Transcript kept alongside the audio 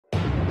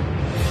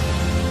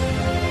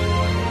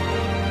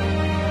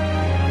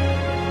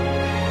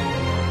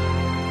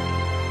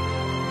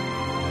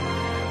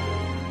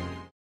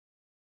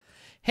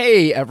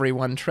Hey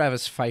everyone,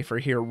 Travis Pfeiffer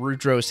here,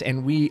 Rudros,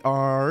 and we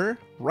are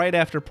right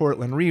after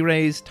Portland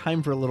ReRaise.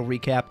 Time for a little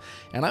recap,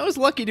 and I was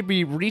lucky to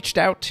be reached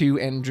out to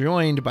and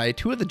joined by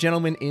two of the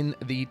gentlemen in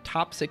the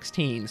top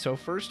 16. So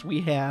first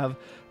we have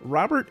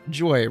Robert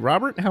Joy.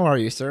 Robert, how are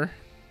you, sir?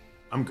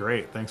 I'm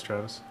great. Thanks,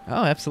 Travis.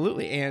 Oh,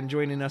 absolutely. And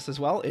joining us as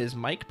well is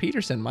Mike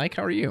Petersen. Mike,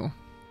 how are you?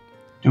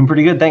 Doing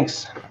pretty good,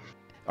 thanks.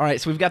 All right,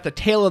 so we've got the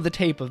tail of the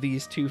tape of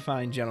these two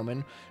fine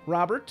gentlemen.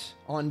 Robert,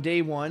 on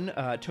day one,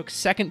 took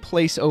second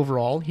place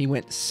overall. He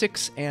went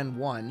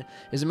 6-1.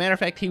 As a matter of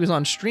fact, he was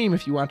on stream.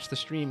 If you watched the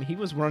stream, he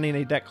was running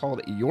a deck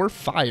called You're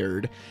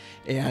Fired,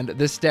 and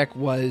this deck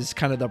was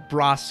kind of the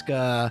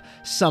Braska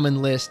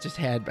summon list. Just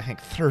had, I think,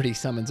 30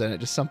 summons in it,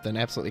 just something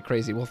absolutely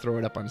crazy. We'll throw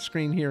it up on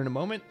screen here in a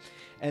moment.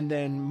 And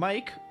then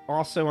Mike,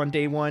 also on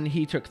day one,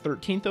 he took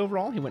 13th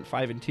overall. He went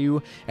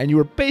 5-2, and you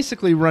were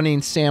basically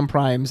running Sam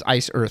Prime's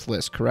Ice Earth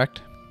list,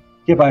 correct?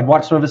 Yep, I'd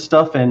watched some of his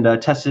stuff and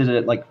tested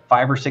it like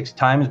 5 or 6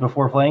 times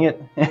before playing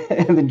it,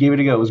 and then gave it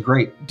a go. It was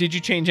great. Did you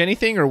change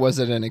anything, or was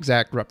it an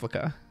exact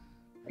replica?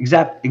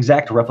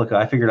 Exact replica.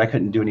 I figured I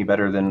couldn't do any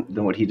better than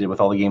what he did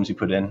with all the games he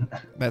put in.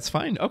 That's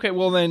fine. Okay,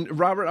 well then,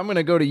 Robert, I'm going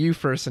to go to you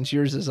first, since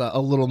yours is a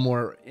little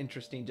more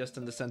interesting, just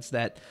in the sense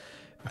that,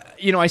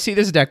 I see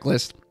this deck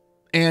list,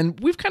 and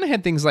we've kind of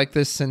had things like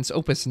this since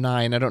Opus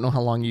 9. I don't know how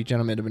long you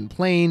gentlemen have been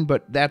playing,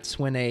 but that's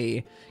when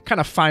a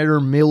kind of fire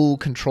mill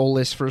control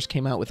list first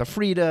came out with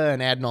Afrida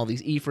and adding all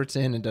these Efforts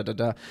in and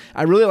da-da-da.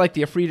 I really like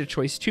the Afrida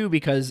choice too,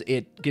 because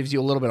it gives you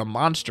a little bit of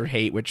monster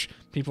hate, which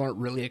people aren't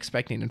really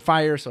expecting in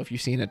fire. So if you've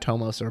seen a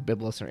Tomos or a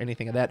Biblos or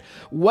anything of that,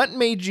 what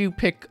made you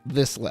pick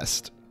this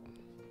list?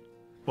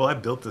 Well, I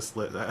built this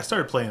list. I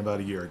started playing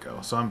about a year ago,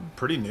 so I'm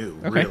pretty new,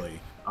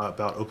 really,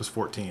 about Opus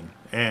 14.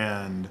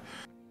 And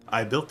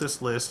I built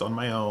this list on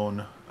my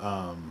own,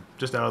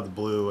 just out of the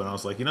blue, and I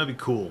was like, it'd be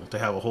cool to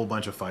have a whole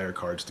bunch of fire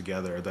cards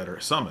together that are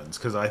summons,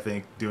 because I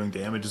think doing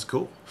damage is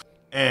cool.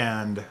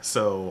 And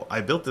so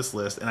I built this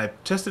list, and I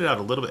tested it out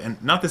a little bit, and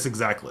not this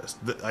exact list.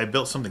 I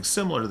built something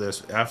similar to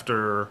this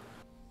after,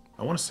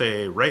 I want to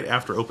say, right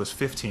after Opus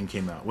 15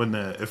 came out, when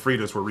the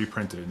Afridas were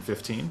reprinted in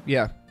 15.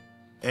 Yeah.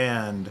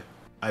 And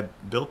I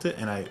built it,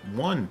 and I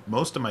won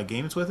most of my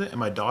games with it, and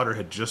my daughter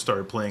had just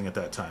started playing at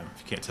that time.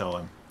 If you can't tell,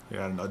 I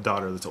got a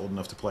daughter that's old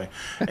enough to play,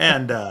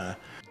 and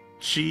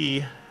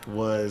she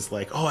was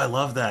like, "Oh, I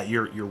love that!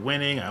 You're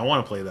winning. I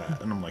want to play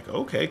that." And I'm like,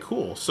 "Okay,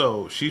 cool."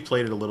 So she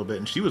played it a little bit,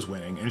 and she was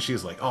winning, and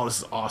she's like, "Oh, this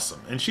is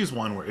awesome!" And she's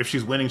one where if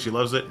she's winning, she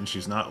loves it, and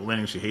she's not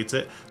winning, she hates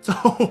it. So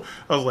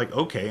I was like,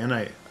 "Okay," and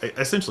I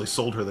essentially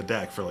sold her the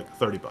deck for like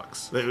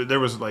 $30. There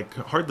was like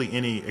hardly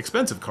any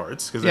expensive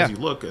cards, because as you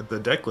look at the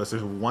deck list,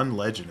 there's one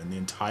legend in the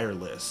entire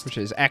list, which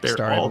is Axstar.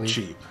 They're all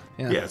cheap.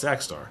 Yeah, it's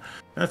Axstar.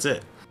 That's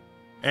it.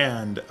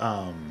 And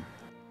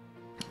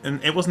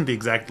it wasn't the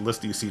exact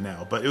list that you see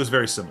now, but it was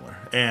very similar.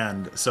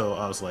 And so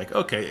I was like,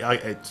 okay,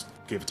 I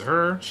gave it to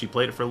her. She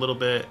played it for a little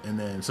bit, and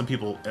then some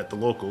people at the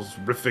locals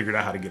figured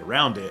out how to get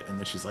around it, and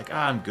then she's like,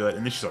 I'm good.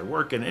 And then she started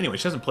working. Anyway,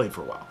 she hasn't played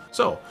for a while.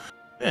 So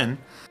then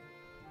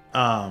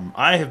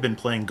I have been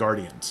playing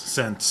Guardians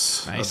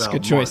since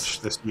about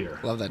March this year.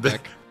 Love that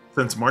deck.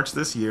 Since March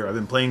this year, I've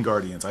been playing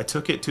Guardians. I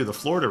took it to the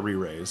Florida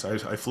ReRaise.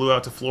 I flew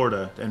out to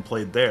Florida and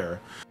played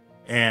there,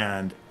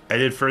 and I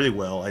did fairly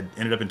well. I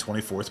ended up in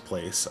 24th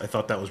place. I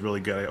thought that was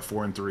really good. I got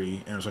 4-3,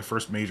 and it was my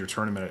first major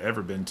tournament I'd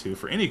ever been to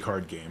for any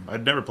card game.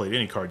 I'd never played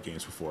any card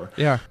games before.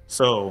 Yeah.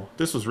 So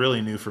this was really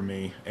new for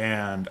me,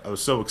 and I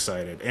was so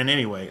excited. And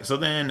anyway, so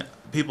then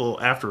people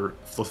after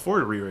the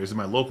Florida ReRaise in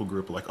my local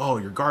group were like, "Oh,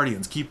 your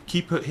Guardians, keep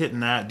hitting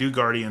that. Do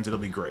Guardians, it'll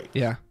be great."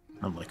 Yeah.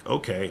 I'm like,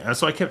 okay. And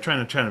so I kept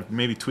trying to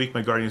maybe tweak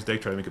my Guardians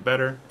deck, try to make it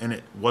better, and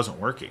it wasn't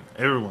working.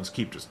 Everyone's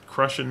keep just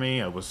crushing me.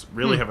 I was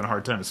really having a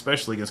hard time,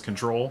 especially against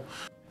Control.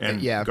 And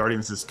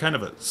Guardians is kind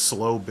of a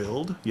slow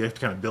build. You have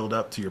to kind of build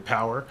up to your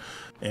power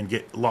and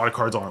get a lot of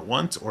cards on at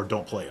once, or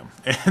don't play them.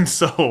 And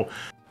so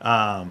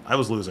I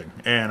was losing.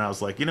 And I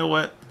was like, you know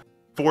what?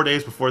 4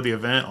 days before the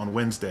event on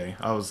Wednesday,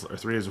 or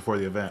 3 days before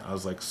the event, I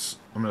was like,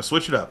 I'm going to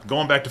switch it up.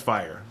 Going back to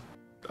fire.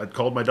 I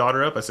called my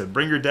daughter up. I said,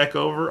 bring your deck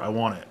over. I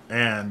want it.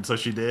 And so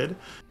she did.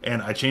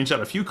 And I changed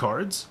out a few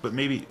cards, but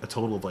maybe a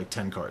total of like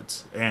 10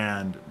 cards.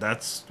 And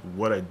that's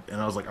what and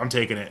I was like, I'm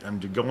taking it. I'm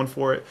going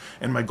for it.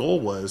 And my goal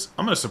was,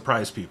 I'm going to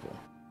surprise people.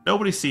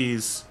 Nobody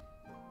sees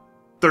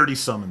 30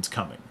 summons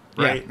coming,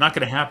 right? Yeah. Not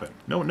going to happen.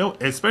 No,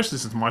 especially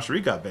since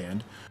Monstery got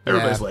banned.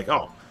 Everybody's like,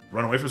 oh,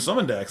 run away from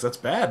summon decks. That's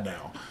bad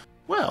now.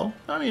 Well,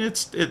 I mean,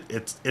 it's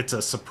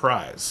a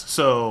surprise.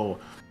 So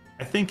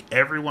I think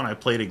everyone I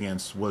played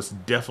against was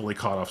definitely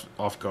caught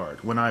off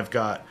guard. When I've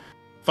got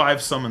 5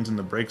 summons in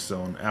the break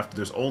zone after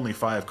there's only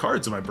 5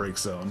 cards in my break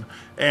zone,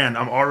 and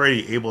I'm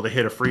already able to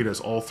hit Afrida's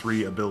all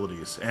 3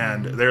 abilities,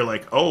 and they're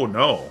like, "Oh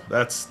no,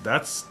 that's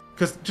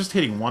because just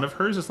hitting one of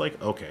hers is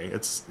like, okay,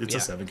 it's a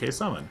 7K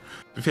summon.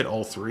 If you hit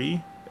all 3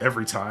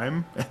 every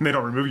time and they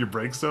don't remove your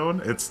break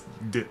zone, it's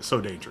so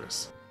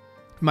dangerous."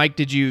 Mike,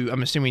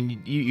 I'm assuming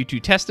you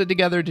two tested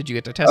together. Did you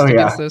get to test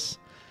against this?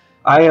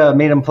 I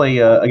made him play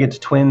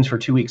against twins for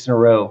 2 weeks in a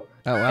row.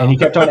 Oh, wow. And he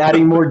kept on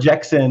adding more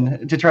Jeks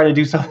in to try to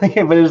do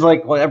something. But it was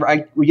like,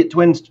 whatever. We get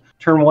twins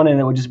turn 1 and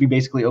it would just be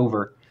basically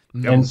over.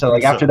 Yep. And so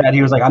like after that,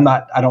 he was like,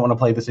 I don't want to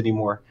play this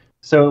anymore.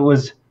 So it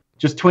was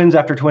just twins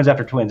after twins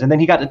after twins. And then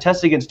he got to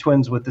test against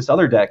twins with this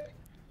other deck,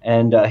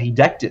 and he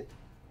decked it.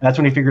 And that's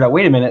when he figured out,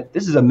 wait a minute,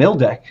 this is a mill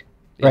deck,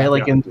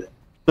 right? And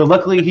so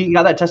luckily he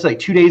got that tested like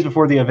 2 days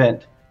before the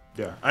event.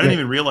 Yeah, I didn't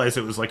even realize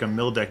it was like a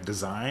mill deck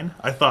design.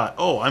 I thought,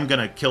 oh, I'm going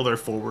to kill their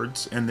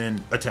forwards and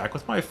then attack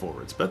with my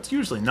forwards. But that's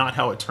usually not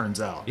how it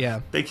turns out. Yeah.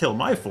 They kill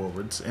my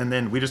forwards, and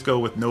then we just go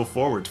with no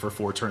forwards for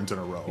 4 turns in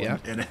a row. Yeah.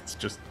 And it's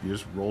just, you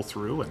just roll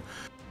through.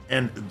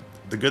 And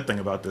the good thing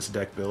about this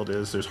deck build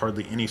is there's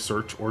hardly any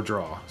search or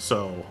draw.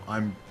 So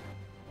I'm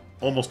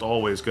almost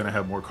always going to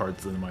have more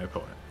cards than my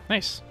opponent.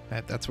 Nice.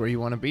 That's where you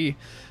want to be.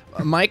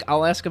 Mike,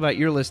 I'll ask about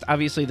your list.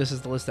 Obviously, this is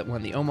the list that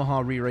won the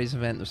Omaha ReRaise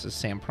event. This is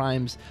Sam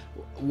Prime's.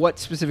 What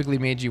specifically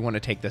made you want to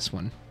take this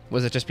one?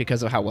 Was it just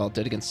because of how well it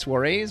did against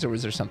Soirees, or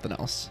was there something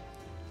else?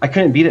 I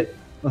couldn't beat it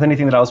with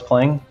anything that I was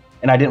playing,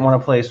 and I didn't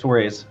want to play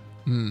Soirees.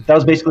 That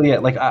was basically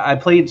it. Like I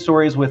played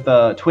Soirees with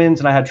twins,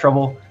 and I had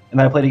trouble, and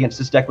then I played against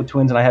this deck with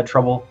twins, and I had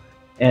trouble,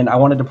 and I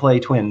wanted to play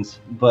twins,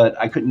 but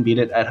I couldn't beat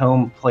it at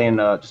home playing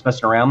just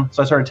messing around.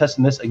 So I started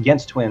testing this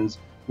against twins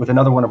with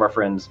another one of our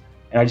friends,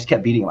 and I just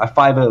kept beating him. I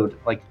 5-0'd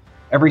like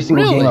every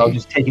single game. I would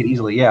just take it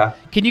easily. Yeah.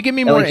 Can you give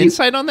me more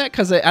insight on that?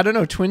 Because I don't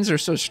know, twins are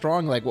so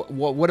strong. Like,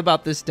 what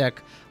about this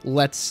deck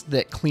lets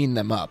that clean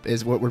them up?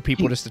 Were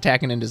people just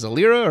attacking into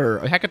Zalira or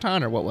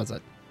Hecaton, or what was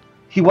it?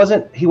 He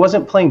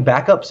wasn't playing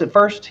backups at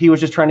first. He was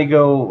just trying to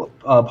go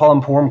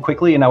Polymphorum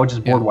quickly, and I would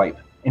just board wipe,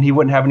 and he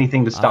wouldn't have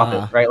anything to stop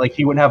it. Right? Like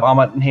he wouldn't have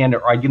Amat in hand,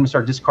 or I'd get him to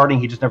start discarding.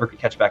 He just never could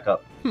catch back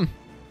up.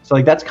 So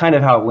like that's kind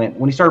of how it went.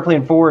 When he started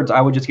playing forwards,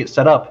 I would just get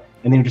set up,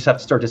 and then you just have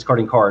to start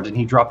discarding cards, and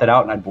he dropped that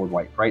out, and I'd board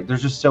wipe, right?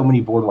 There's just so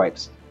many board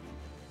wipes.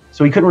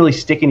 So he couldn't really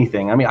stick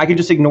anything. I mean, I could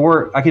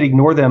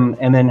ignore them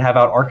and then have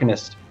out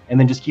Arcanist, and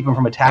then just keep him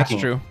from attacking.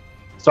 That's true.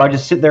 So I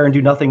just sit there and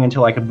do nothing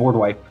until I could board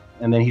wipe,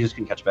 and then he just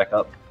couldn't catch back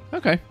up.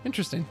 Okay,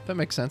 interesting. That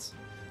makes sense.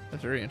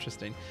 That's very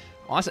interesting.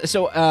 Awesome.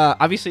 So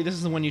obviously this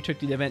is the one you took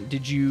to the event.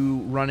 Did you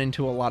run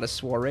into a lot of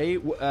soiree?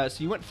 So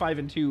you went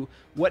 5-2.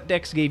 What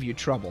decks gave you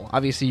trouble?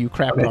 Obviously you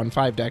crapped on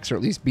 5 decks, or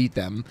at least beat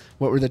them.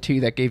 What were the 2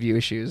 that gave you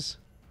issues?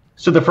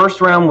 So the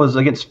first round was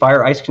against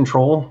Fire Ice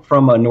Control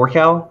from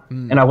NorCal,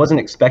 and I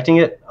wasn't expecting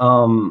it.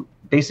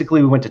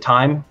 Basically, we went to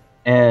time,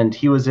 and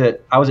I was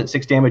at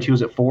 6 damage, he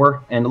was at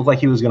 4, and it looked like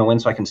he was going to win,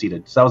 so I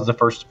conceded. So that was the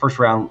first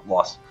round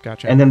loss.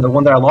 Gotcha. And then the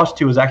one that I lost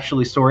to was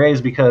actually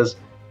Soirees, because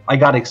I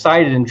got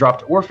excited and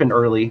dropped Orphan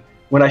early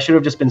when I should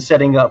have just been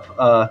setting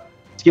up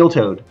Skill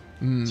Toad.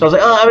 So I was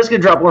like, I'm just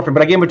going to drop Orphan,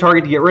 but I gave him a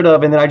target to get rid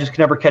of, and then I just could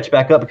never catch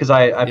back up because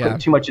I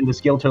put too much into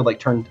Skill Toad,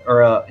 like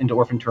into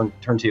Orphan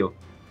turn 2.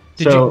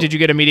 Did you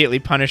get immediately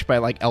punished by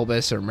like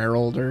Elvis or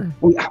Merrill or?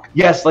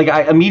 Yes, like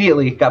I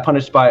immediately got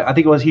punished by. I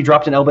think it was he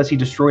dropped an Elvis, he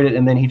destroyed it,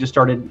 and then he just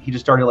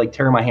started like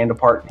tearing my hand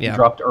apart. He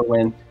dropped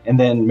Irwin, and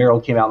then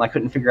Merrill came out, and I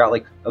couldn't figure out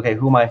like, okay,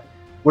 what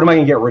am I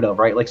gonna get rid of,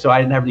 right? Like, so I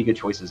didn't have any good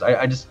choices.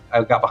 I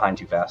got behind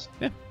too fast.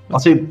 Yeah, I'll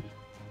say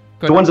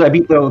the ones that I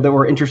beat though that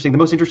were interesting. The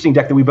most interesting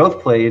deck that we both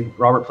played,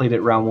 Robert played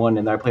it round 1,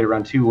 and I played it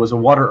round 2, was a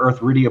Water Earth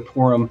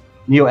Ridioporum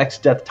Neo X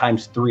Death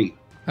 ×3.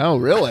 Oh,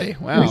 really?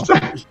 Wow.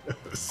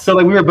 So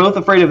like we were both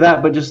afraid of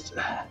that, but just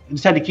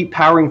had to keep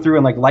powering through,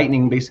 and like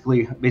lightning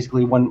basically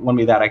won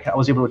me that. I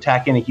was able to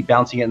attack in and keep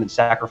bouncing it and then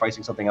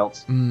sacrificing something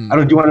else. Do you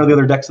want to know the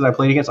other decks that I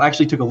played against? I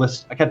actually took a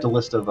list. I kept a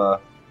list of.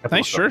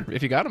 Nice, sure,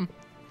 if you got them.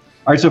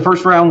 All right, so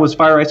first round was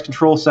Fire Ice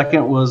Control.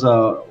 Second was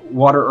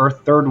Water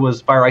Earth. Third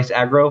was Fire Ice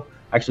Aggro.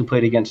 I actually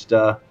played against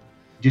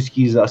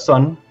Dusky's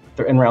Sun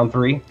in round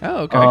 3.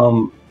 Oh,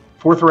 okay.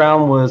 Fourth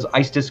round was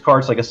Ice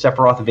Discards, like a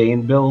Sephiroth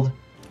Vayne build.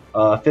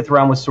 5th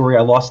round was Sorry,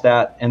 I lost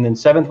that, and then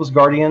 7th was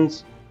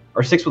Guardians,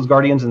 or 6th was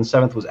Guardians, and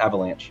 7th was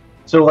Avalanche.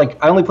 So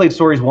like I only played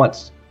Sorries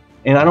once,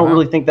 and I don't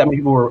really think that many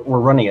people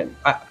were running it.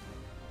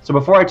 So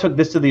before I took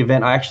this to the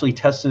event, I actually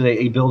tested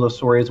a build of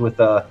Sorries with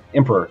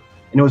Emperor,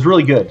 and it was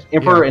really good.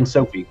 Emperor and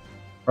Sophie,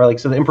 right? Like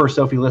so the Emperor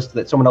Sophie list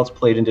that someone else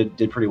played and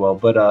did pretty well,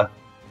 but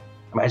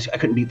I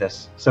couldn't beat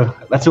this, so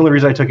that's the only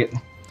reason I took it.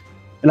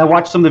 And I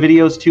watched some of the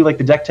videos too, like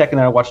the deck tech, and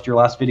then I watched your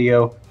last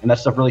video, and that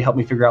stuff really helped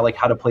me figure out like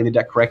how to play the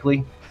deck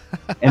correctly.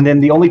 And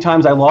then the only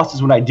times I lost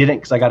is when I didn't,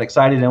 because I got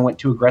excited and went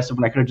too aggressive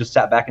when I could have just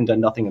sat back and done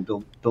nothing and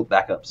built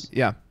backups.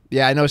 Yeah.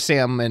 I know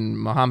Sam and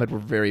Muhammad were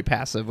very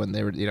passive when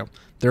they were,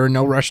 they're in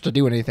no rush to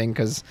do anything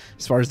because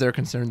as far as they're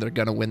concerned, they're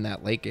going to win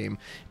that late game.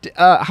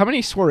 How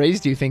many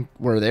soirees do you think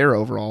were there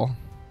overall?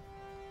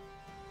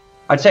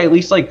 I'd say at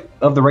least like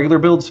of the regular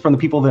builds from the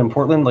people that in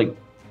Portland, like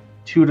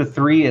 2 to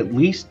 3 at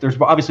least. There's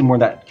obviously more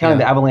than that. Counting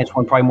the Avalanche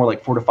one, probably more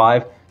like 4 to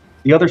 5.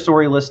 The other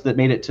story list that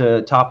made it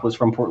to top was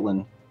from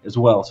Portland as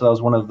well. So that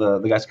was one of the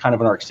guys kind of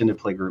in our extended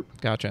play group.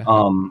 Gotcha.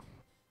 How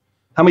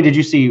many did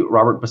you see,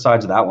 Robert,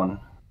 besides that one?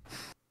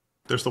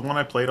 There's the one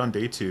I played on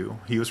day 2.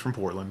 He was from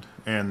Portland.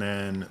 And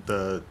then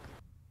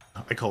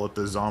I call it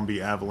the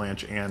zombie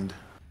avalanche and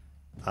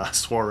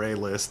soiree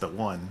list that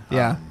won.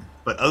 Yeah.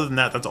 But other than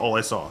that, that's all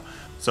I saw.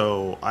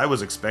 So I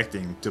was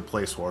expecting to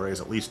play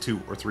soirees at least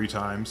 2 or 3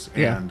 times,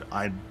 and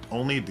the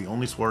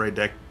only soiree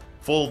deck,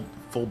 full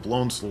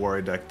blown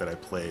soiree deck that I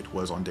played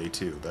was on day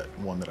 2, that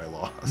one that I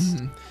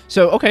lost.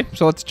 So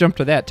let's jump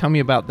to that. Tell me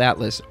about that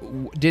list.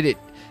 Did it?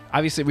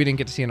 Obviously, we didn't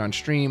get to see it on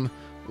stream.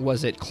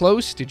 Was it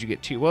close? Did you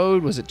get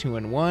 2-0'd? Was it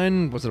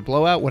 2-1? Was it a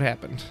blowout? What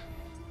happened?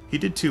 He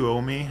did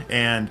 2-0 me,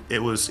 and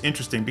it was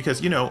interesting because,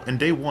 in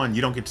day 1,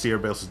 you don't get to see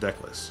everybody else's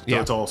deck list. So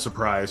it's all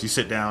surprise. You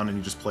sit down and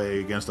you just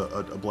play against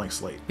a blank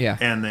slate. Yeah.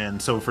 And then,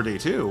 so for day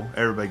 2,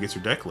 everybody gets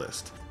your deck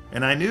list.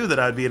 And I knew that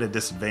I'd be at a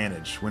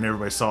disadvantage when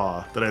everybody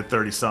saw that I had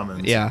 30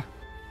 summons. Yeah.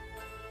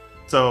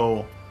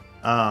 So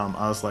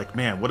I was like,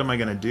 man, what am I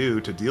going to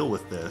do to deal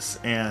with this?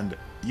 And,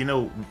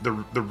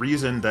 the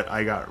reason that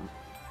I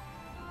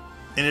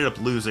ended up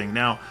losing.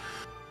 Now,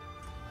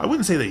 I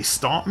wouldn't say that he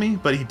stomped me,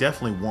 but he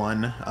definitely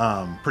won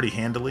pretty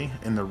handily.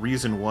 And the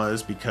reason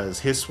was because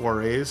his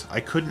soirees,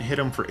 I couldn't hit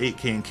him for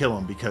 8k and kill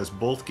him because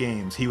both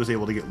games he was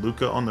able to get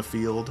Luca on the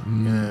field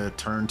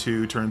turn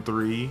 2, turn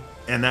 3.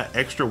 And that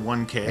extra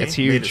 1k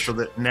made it so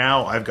that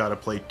now I've got to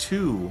play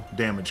 2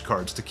 damage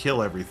cards to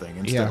kill everything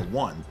instead of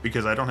 1.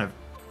 Because I don't have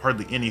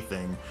hardly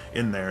anything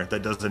in there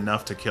that does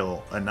enough to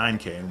kill a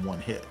 9k in 1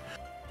 hit.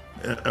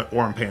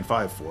 Or I'm paying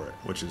 5 for it,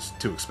 which is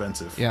too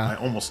expensive. Yeah. I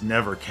almost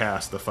never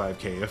cast the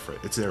 5k if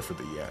it's there for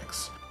the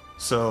EX.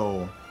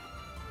 So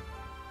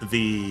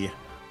I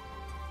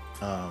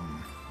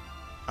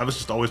was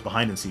just always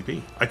behind in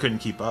CP. I couldn't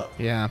keep up.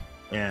 Yeah.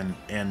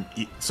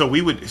 So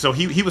he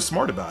was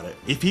smart about it.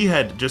 If he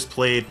had just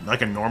played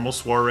like a normal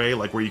soiree,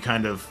 like where you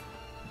kind of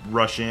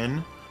rush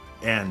in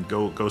and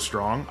go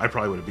strong, I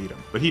probably would have beat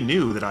him. But he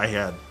knew that I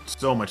had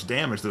so much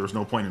damage there was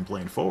no point in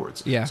playing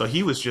forwards. Yeah. So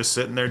he was just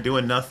sitting there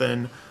doing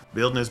nothing,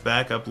 building his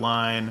backup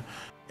line,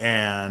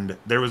 and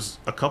there was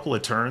a couple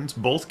of turns,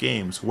 both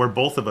games, where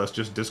both of us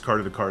just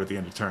discarded a card at the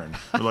end of turn.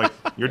 We're like,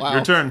 your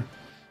turn,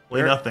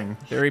 play nothing.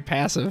 Very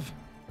passive.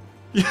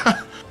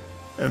 Yeah.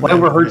 And I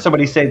overheard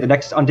somebody say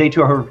on day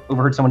 2, I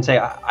overheard someone say,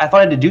 I thought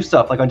I had to do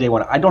stuff like on day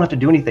 1. I don't have to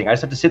do anything. I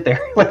just have to sit there.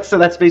 So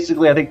that's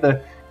basically, I think,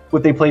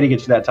 what they played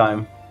against you that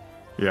time.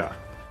 Yeah.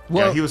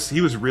 Well, he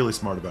was really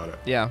smart about it.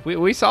 Yeah,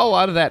 we saw a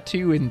lot of that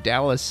too in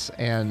Dallas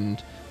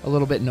and a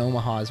little bit in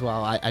Omaha as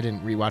well. I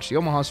didn't rewatch the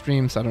Omaha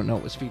stream, so I don't know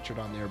what was featured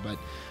on there, but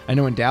I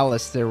know in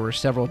Dallas there were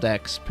several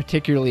decks,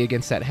 particularly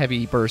against that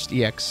heavy burst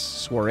EX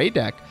soiree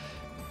deck.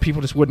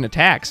 People just wouldn't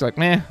attack. So like,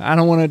 I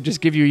don't want to just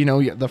give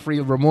you, the free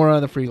Remora,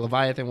 the free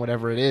Leviathan,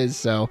 whatever it is.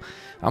 So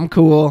I'm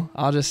cool.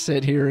 I'll just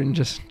sit here and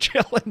just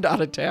chill and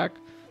not attack.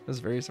 It was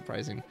very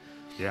surprising.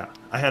 Yeah,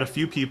 I had a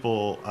few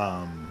people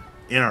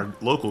in our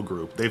local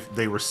group.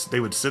 They would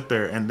sit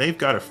there and they've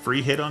got a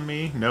free hit on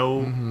me.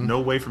 No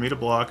way for me to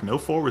block. No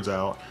forwards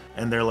out,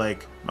 and they're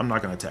like, I'm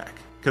not going to attack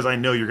because I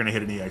know you're going to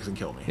hit an EX and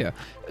kill me. Yeah.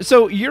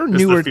 So you're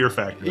newer. The fear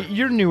factor.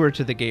 You're newer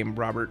to the game,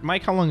 Robert.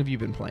 Mike, how long have you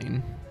been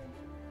playing?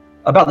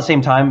 About the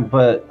same time,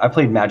 but I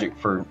played Magic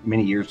for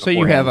many years. So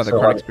you have other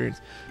card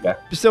experience. Yeah.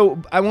 So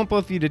I want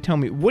both of you to tell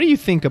me, what do you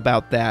think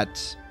about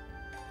that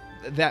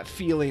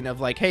feeling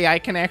of like, hey, I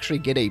can actually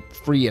get a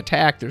free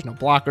attack. There's no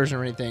blockers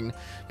or anything,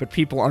 but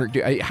people aren't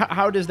doing.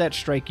 How does that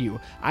strike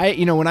you?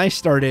 When I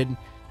started,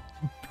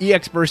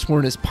 EX bursts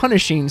weren't as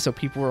punishing, so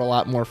people were a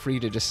lot more free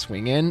to just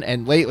swing in.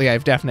 And lately,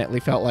 I've definitely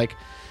felt like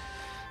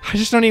I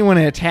just don't even want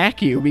to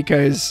attack you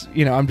because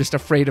I'm just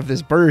afraid of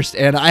this burst,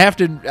 and I have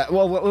to.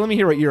 Well, let me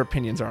hear what your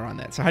opinions are on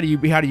that. So how do you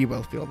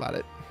both feel about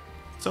it?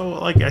 So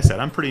like I said,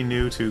 I'm pretty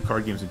new to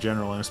card games in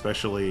general, and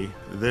especially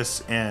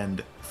this.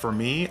 And for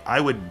me, I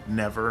would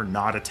never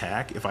not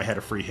attack if I had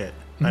a free hit.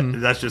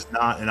 That's just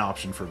not an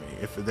option for me.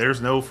 If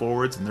there's no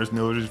forwards and there's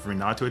no reason for me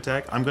not to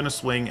attack, I'm going to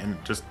swing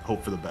and just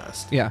hope for the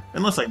best. Yeah.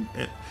 Unless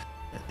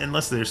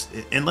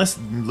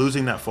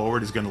losing that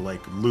forward is going to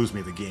like lose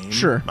me the game.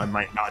 Sure. I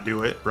might not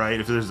do it, right?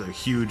 If there's a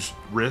huge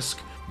risk,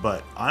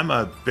 but I'm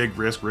a big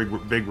risk,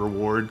 big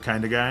reward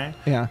kind of guy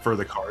for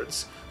the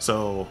cards.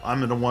 So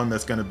I'm the one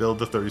that's going to build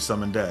the 30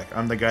 summon deck.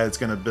 I'm the guy that's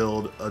going to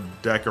build a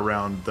deck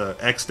around the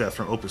X Death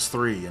from Opus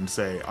 3 and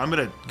say, I'm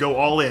going to go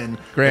all in.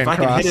 Grand if I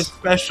Cross. can hit a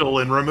special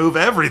and remove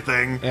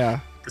everything,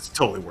 it's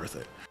totally worth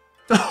it.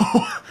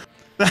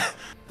 So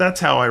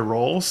that's how I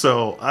roll.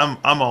 So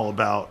I'm all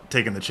about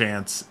taking the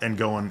chance and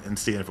going and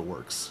seeing if it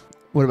works.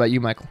 What about you,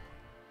 Michael?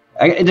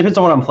 It depends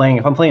on what I'm playing.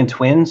 If I'm playing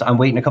twins, I'm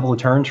waiting a couple of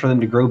turns for them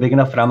to grow big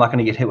enough that I'm not going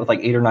to get hit with like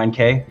 8 or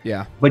 9k.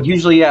 Yeah. But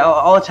usually,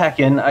 I'll attack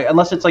in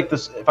unless it's like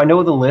this. If I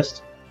know the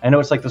list, I know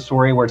it's like the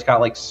story where it's got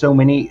like so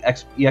many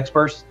EX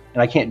bursts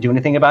and I can't do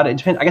anything about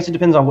it. I guess it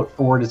depends on what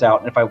forward is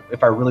out and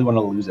if I really want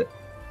to lose it.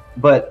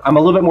 But I'm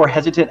a little bit more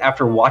hesitant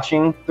after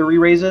watching the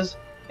re-raises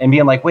and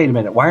being like, wait a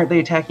minute, why aren't they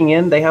attacking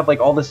in? They have like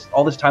all this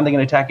time they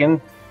can attack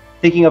in.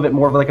 Thinking of it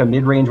more of like a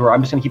mid-range where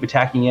I'm just going to keep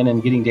attacking in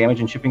and getting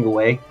damage and chipping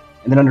away.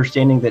 And then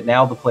understanding that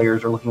now the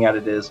players are looking at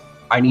it as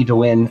I need to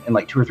win in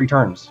like 2 or 3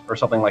 turns or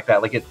something like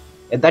that. Like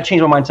that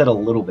changed my mindset a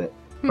little bit.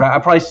 But I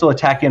probably still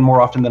attack in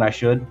more often than I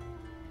should,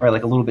 right?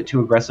 Like a little bit too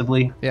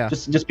aggressively. Yeah.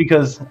 Just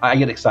because I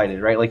get excited,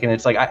 right? Like, and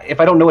it's like if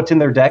I don't know what's in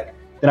their deck,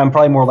 then I'm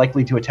probably more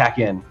likely to attack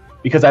in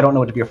because I don't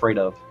know what to be afraid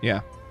of. Yeah.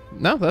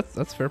 No, that's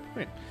a fair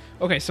point.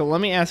 Okay, so let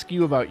me ask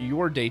you about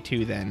your day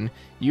 2 then.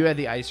 You had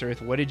the Ice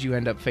Earth. What did you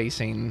end up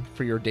facing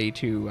for your day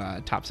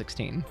 2 top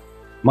 16?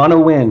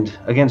 Mono Wind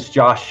against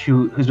Josh,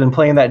 who's been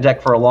playing that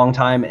deck for a long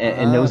time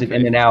and knows it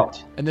in and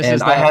out. And this is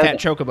the Fat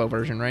Chocobo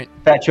version, right?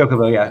 Fat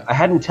Chocobo, yeah. I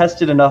hadn't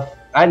tested enough.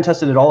 I hadn't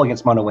tested it all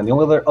against Mono Wind. The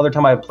only other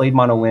time I played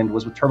Mono Wind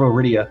was with Turbo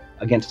Iridia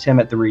against him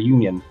at the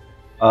reunion,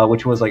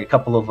 which was like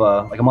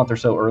a month or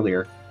so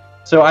earlier.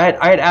 So I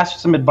had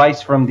asked some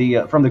advice from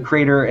the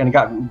creator and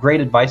got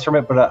great advice from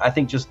it, but I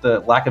think just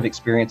the lack of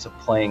experience of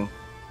playing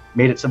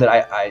made it so that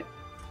I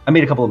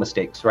made a couple of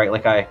mistakes, right?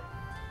 Like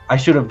I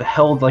should have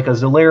held like a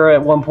Zalera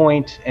at one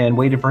point and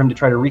waited for him to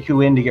try to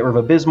Riku in to get rid of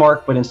a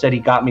Bismarck, but instead he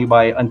got me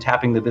by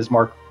untapping the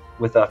Bismarck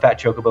with a Fat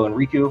Chocobo and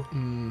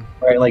Riku,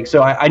 right? Like,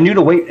 so I knew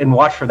to wait and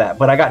watch for that,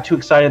 but I got too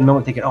excited in the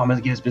moment thinking, oh, I'm going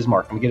to get his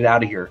Bismarck. I'm going to get it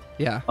out of here.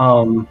 Yeah.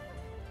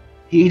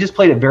 He just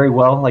played it very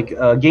well. Like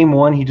game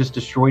 1, he just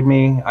destroyed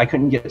me. I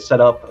couldn't get it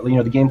set up.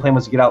 The game plan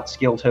was to get out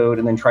Scale Toad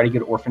and then try to get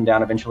Orphan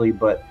down eventually,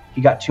 but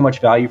he got too much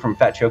value from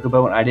Fat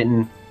Chocobo, and I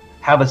didn't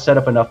have a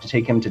setup enough to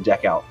take him to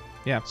deck out.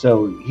 Yeah.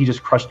 So he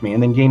just crushed me.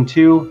 And then game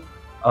 2,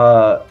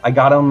 I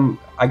got him.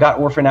 I got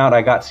Orphan out.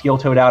 I got Scale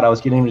Toad out. I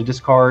was getting him to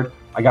discard.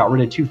 I got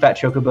rid of 2 Fat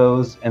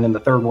Chocobos, and then the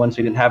third one, so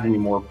he didn't have it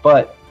anymore.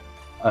 But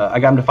I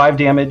got him to 5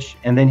 damage,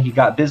 and then he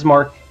got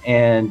Bismarck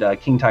and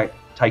King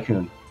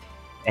Tycoon.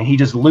 And he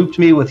just looped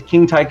me with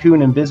King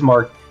Tycoon and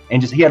Bismarck,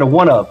 and he had a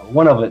one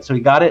of it. So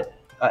he got it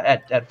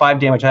at 5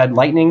 damage. I had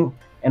Lightning,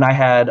 and I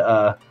had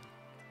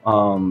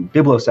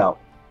Biblos out.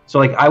 So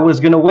like I was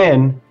gonna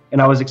win,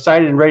 and I was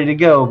excited and ready to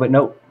go, but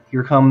nope.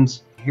 Here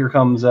comes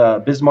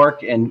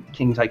Bismarck and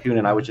King Tycoon,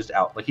 and I was just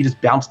out. Like he just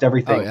bounced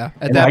everything. Oh yeah.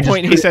 At that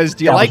point, he says,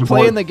 "Do you like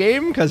playing the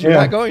game? Because you're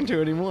not going to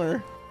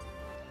anymore."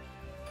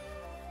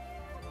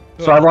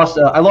 So I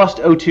lost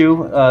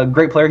 0-2.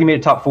 Great player. He made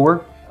it top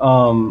 4.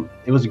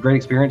 It was a great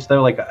experience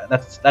though. Like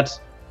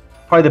that's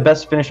probably the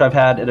best finish I've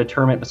had at a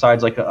tournament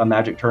besides like a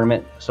Magic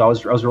tournament. So I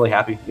was really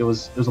happy. It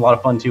was a lot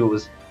of fun too. It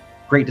was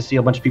great to see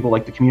a bunch of people.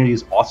 Like the community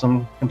is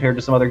awesome compared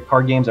to some other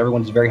card games.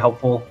 Everyone's very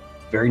helpful,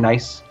 very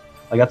nice.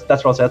 Like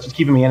that's what I'll say. That's what's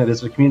keeping me in it.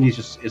 The community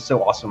is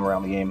so awesome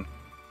around the game.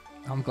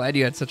 I'm glad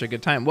you had such a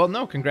good time. Well,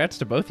 no, congrats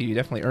to both of you. You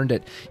definitely earned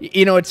it.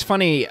 It's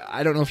funny.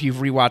 I don't know if you've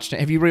rewatched it.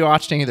 Have you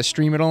rewatched any of the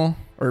stream at all?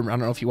 Or I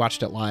don't know if you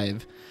watched it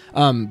live.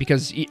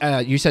 Because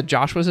you said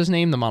Josh was his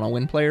name, the Mono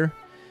Wind player.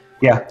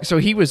 Yeah. So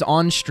he was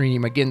on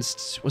stream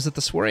against, was it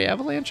the Soiree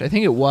Avalanche? I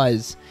think it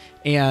was.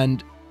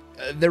 And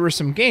there were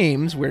some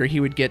games where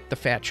he would get the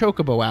Fat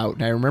Chocobo out.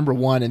 And I remember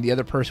one, and the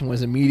other person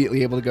was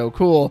immediately able to go,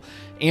 cool,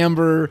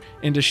 Amber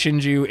into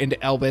Shinju into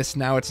Elvis.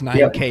 Now it's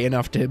 9K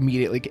enough to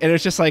immediately. And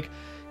it's just like,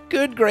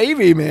 good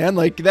gravy, man.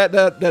 Like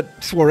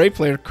that Soiree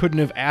player couldn't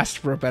have asked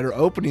for a better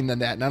opening than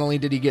that. Not only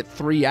did he get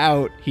 3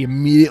 out, he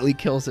immediately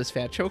kills this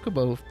Fat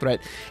Chocobo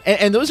threat.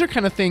 And those are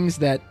kind of things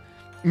that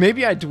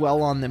maybe I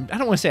dwell on them. I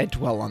don't want to say I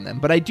dwell on them,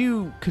 but I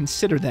do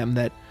consider them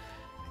that,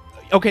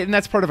 okay, and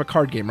that's part of a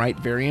card game, right?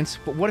 Variance.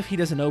 But what if he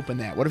doesn't open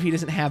that? What if he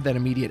doesn't have that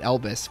immediate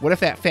Elvis? What if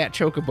that Fat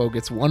Chocobo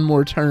gets one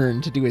more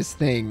turn to do his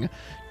thing?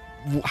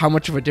 How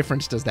much of a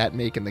difference does that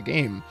make in the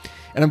game?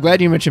 And I'm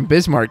glad you mentioned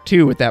Bismarck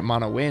too with that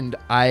Mono Wind.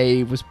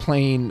 I was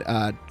playing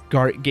a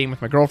game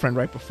with my girlfriend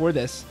right before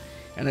this,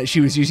 and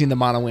she was using the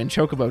Mono Wind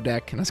Chocobo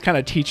deck, and I was kind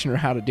of teaching her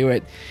how to do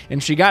it.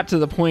 And she got to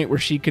the point where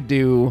she could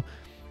do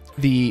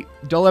the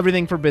dull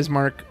everything for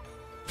Bismarck,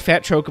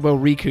 Fat Chocobo,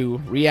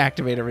 Riku,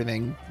 reactivate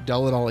everything,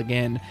 dull it all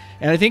again.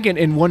 And I think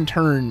in one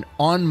turn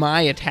on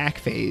my attack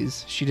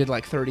phase, she did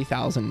like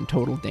 30,000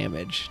 total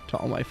damage to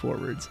all my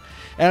forwards.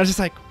 And I was just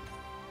like,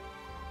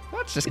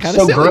 that's just kind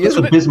of silly, gross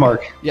isn't with it?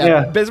 Bismarck.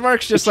 Yeah,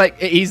 Bismarck's just like,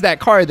 he's that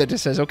card that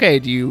just says, okay,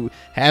 do you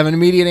have an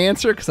immediate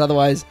answer? Because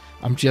otherwise,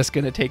 I'm just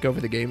going to take over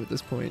the game at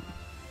this point.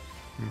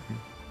 Mm-hmm.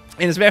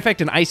 And as a matter of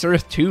fact, in Ice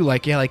Earth too,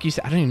 like you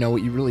said, I don't even know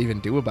what you really even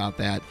do about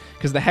that.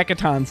 Because the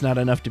Hecaton's not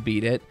enough to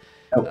beat it.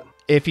 Nope.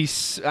 If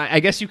I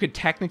guess you could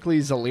technically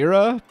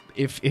Zalira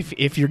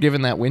if you're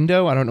given that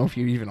window. I don't know if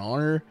you even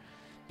are,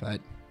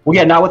 but... Well,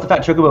 yeah, not with the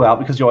Fat Chocobo out,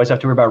 because you always have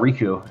to worry about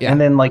Riku. Yeah.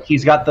 And then, like,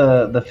 he's got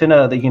the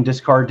Finna that you can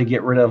discard to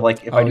get rid of,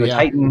 like, if I do a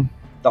Titan,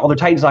 the other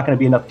Titan's not going to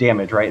be enough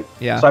damage, right?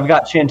 Yeah. So I've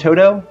got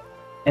Chantodo,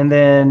 and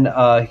then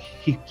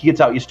he gets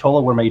out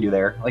Y'shtola. What am I going to do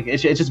there? Like,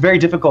 it's just very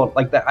difficult.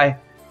 Like, that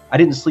I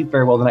didn't sleep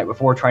very well the night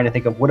before trying to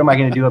think of what am I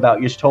going to do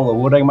about Y'shtola?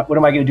 What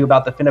am I going to do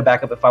about the Finna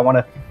backup if I want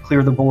to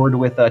clear the board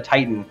with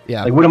Titan?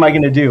 Yeah. Like, what am I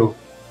going to do?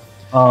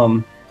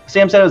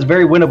 Sam said it was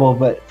very winnable,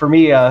 but for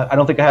me, I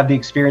don't think I have the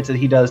experience that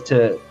he does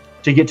to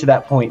get to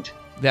that point.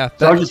 Yeah,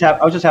 so I was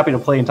just happy to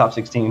play in top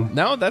 16.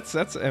 No, that's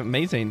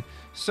amazing.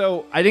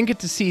 So I didn't get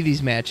to see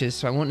these matches,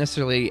 so I won't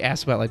necessarily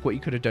ask about like what you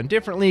could have done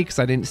differently because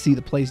I didn't see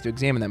the plays to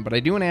examine them. But I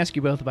do want to ask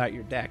you both about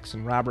your decks.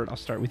 And Robert, I'll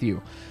start with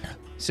you.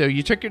 So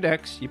you took your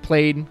decks, you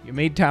played, you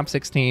made top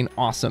 16,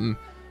 awesome.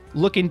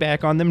 Looking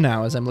back on them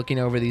now, as I'm looking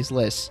over these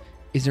lists,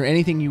 is there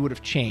anything you would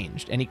have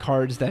changed? Any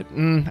cards that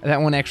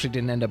that one actually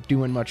didn't end up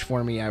doing much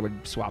for me? I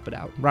would swap it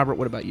out. Robert,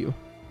 what about you?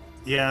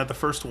 Yeah, the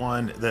first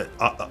one, that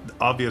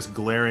obvious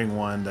glaring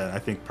one that I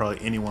think probably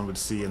anyone would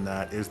see in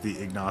that is the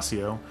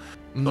Ignacio.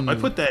 But I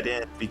put that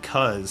in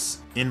because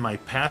in my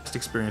past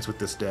experience with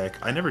this deck,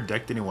 I never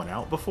decked anyone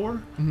out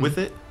before with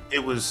it.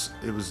 It was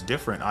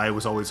different. I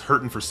was always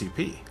hurting for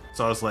CP.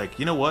 So I was like,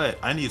 you know what?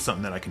 I need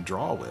something that I can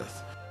draw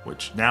with,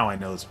 which now I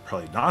know is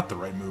probably not the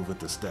right move with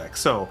this deck.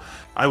 So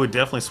I would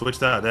definitely switch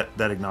that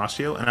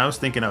Ignacio, and I was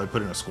thinking I would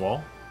put in a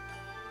Squall,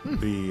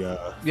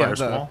 the Fire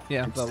Squall.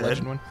 Yeah, instead. the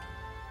legend one.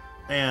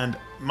 And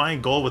my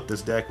goal with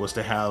this deck was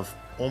to have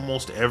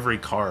almost every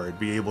card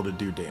be able to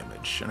do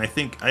damage. And I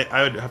think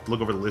I would have to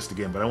look over the list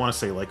again, but I want to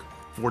say like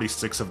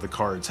 46 of the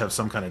cards have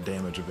some kind of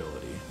damage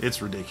ability.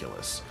 It's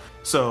ridiculous.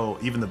 So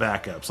even the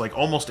backups, like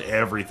almost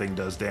everything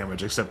does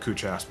damage except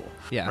Kuchaspel.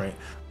 Yeah. Right.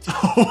 So,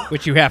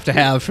 which you have to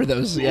have for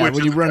those. Yeah.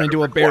 When you run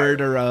into a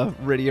Barrett or a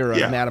Riddy or a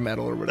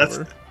Matametal or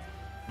whatever.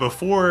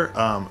 Before,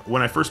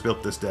 when I first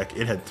built this deck,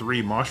 it had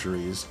 3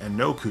 Mosheries and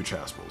no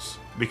Kuchaspels,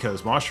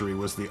 because Moshery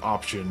was the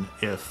option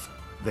if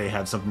they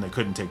had something that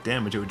couldn't take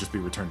damage, it would just be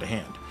returned to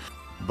hand.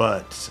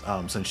 But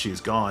since she's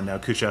gone, now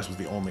Kuchaspel was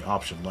the only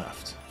option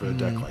left for a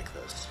deck like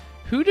this.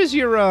 Who does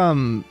your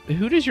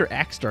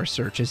Axstar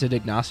search? Is it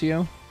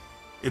Ignacio?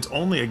 It's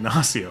only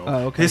Ignacio.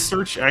 Oh, okay. His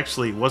search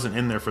actually wasn't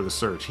in there for the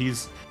search.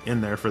 He's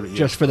in there for the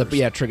just for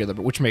the trigger,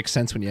 which makes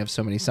sense when you have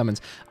so many summons.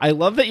 I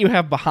love that you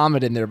have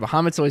Bahamut in there.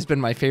 Bahamut's always been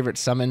my favorite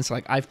summons.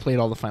 Like, I've played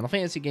all the Final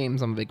Fantasy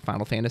games. I'm a big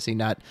Final Fantasy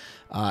nut,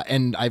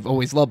 and I've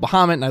always loved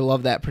Bahamut, and I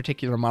love that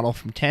particular model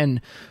from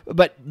 10.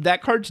 But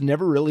that card's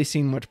never really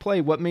seen much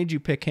play. What made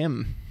you pick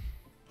him?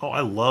 Oh,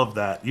 I love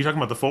that. You're talking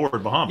about the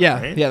forward Bahamut, yeah,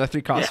 right? Yeah, the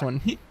 3-cost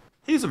one.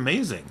 He's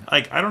amazing.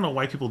 Like, I don't know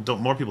why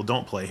more people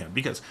don't play him,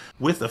 because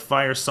with a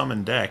fire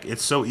summon deck,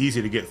 it's so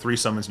easy to get 3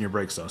 summons in your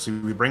break zone. So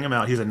we bring him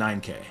out, he's a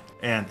 9k,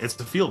 and it's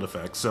the field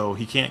effect, so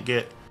he can't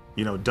get,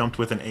 dumped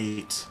with an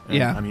 8.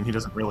 And, I mean, he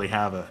doesn't really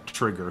have a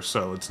trigger,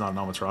 so it's not an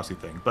Amaterasu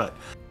thing. But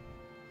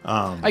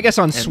I guess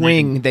on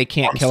swing they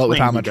can't kill it with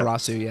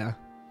Amaterasu. Yeah.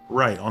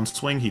 Right, on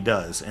swing he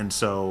does, and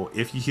so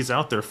if he's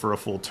out there for a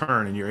full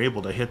turn and you're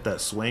able to hit that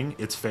swing,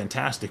 it's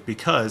fantastic,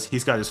 because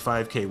he's got his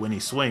 5k when he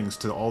swings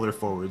to all their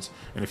forwards,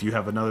 and if you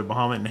have another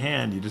Bahamut in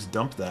hand, you just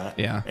dump that,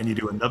 and you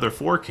do another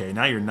 4k,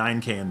 now you're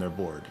 9k in their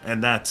board,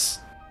 and that's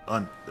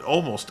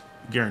almost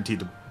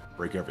guaranteed to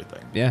break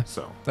everything. Yeah,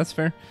 so that's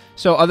fair.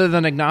 So other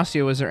than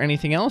Ignacio, was there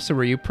anything else, or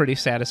were you pretty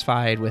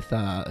satisfied with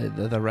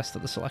the rest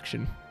of the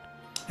selection?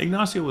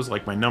 Ignacio was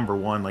like my number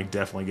one, like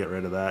definitely get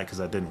rid of that because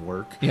that didn't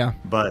work. Yeah.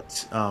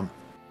 But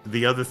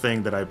the other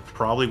thing that I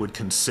probably would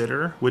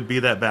consider would be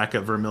that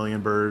backup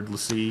Vermilion Bird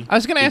Lassie. I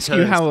was going to ask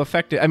you how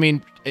effective. I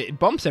mean, it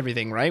bumps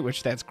everything, right?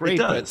 Which that's great,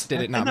 but did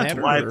it not matter? That's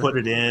why I put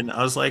it in.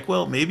 I was like,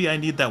 well, maybe I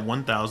need that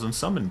 1,000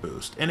 summon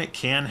boost, and it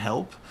can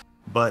help,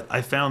 but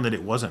I found that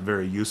it wasn't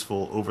very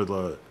useful over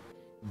the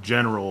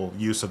general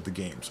use of the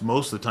games.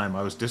 Most of the time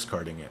I was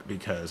discarding it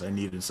because I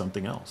needed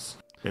something else.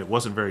 It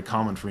wasn't very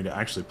common for me to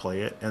actually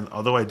play it, and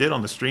although I did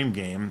on the stream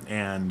game,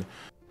 and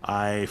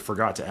I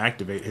forgot to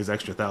activate his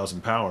extra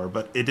 1,000 power,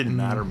 but it didn't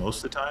matter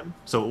most of the time.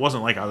 So it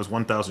wasn't like I was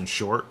 1,000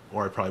 short,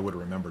 or I probably would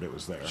have remembered it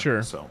was there.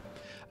 Sure. So.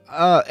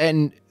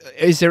 And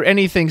is there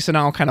anything, so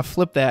now I'll kind of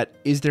flip that,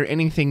 is there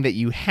anything that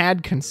you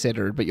had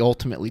considered but you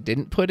ultimately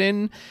didn't put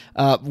in?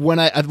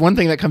 One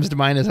thing that comes to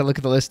mind as I look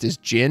at the list is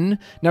Jin.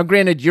 Now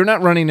granted, you're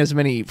not running as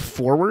many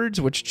forwards,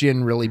 which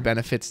Jin really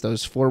benefits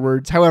those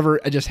forwards. However,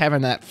 just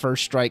having that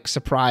first strike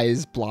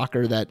surprise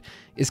blocker that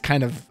is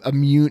kind of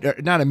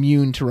not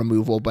immune to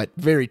removal, but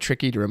very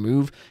tricky to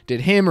remove.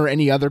 Did him or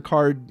any other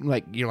card,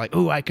 like, you're like,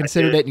 oh, I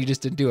considered it, and you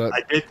just didn't do it?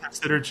 I did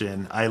consider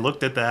Jin. I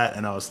looked at that,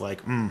 and I was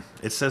like,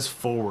 it says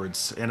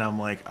forwards, and I'm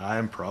like,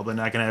 I'm probably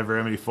not going to have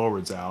very many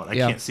forwards out. I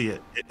can't see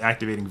it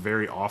activating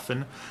very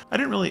often. I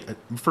didn't really,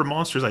 for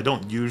monsters, I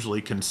don't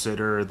usually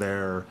consider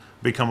their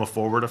become a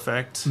forward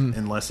effect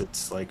unless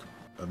it's, like,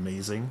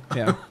 amazing.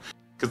 Yeah.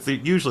 Because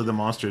usually the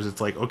monsters, it's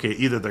like, okay,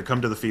 either they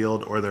come to the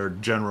field or their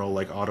general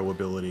like auto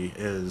ability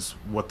is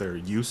what their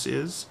use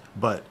is.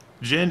 But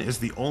Jin is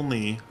the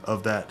only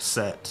of that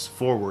set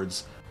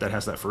forwards that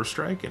has that first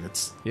strike, and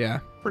it's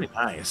pretty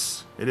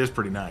nice. It is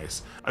pretty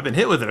nice. I've been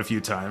hit with it a few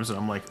times, and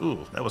I'm like,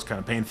 ooh, that was kind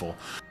of painful.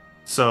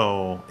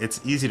 So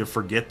it's easy to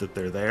forget that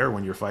they're there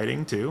when you're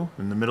fighting too,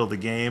 in the middle of the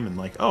game, and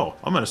like, oh,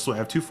 I'm gonna swing. I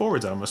have 2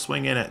 forwards out. I'm gonna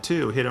swing in at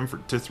 2, hit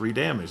him to 3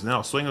 damage, and then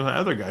I'll swing with my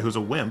other guy who's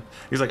a wimp.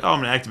 He's like, oh, I'm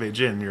gonna activate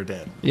Jin, and you're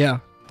dead. Yeah.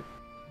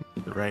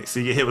 Right, so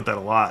you get hit with that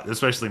a lot,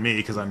 especially me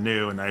because I'm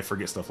new and I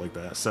forget stuff like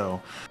that.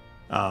 So,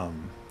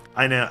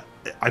 I know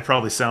I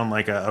probably sound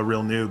like a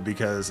real noob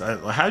because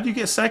how'd you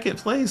get second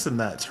place in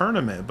that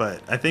tournament?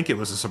 But I think it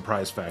was a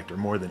surprise factor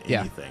more than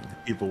anything.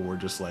 People were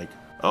just like,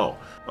 oh,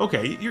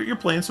 okay, you're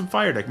playing some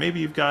fire deck. Maybe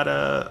you've got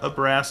a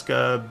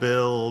Nebraska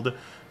build.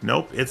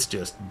 Nope, it's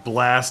just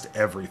blast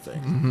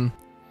everything.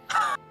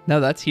 No,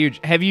 that's huge.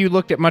 Have you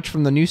looked at much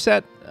from the new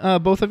set,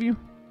 both of you?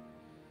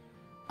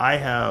 I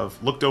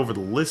have looked over the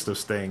list of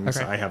things.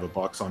 Okay. I have a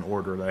box on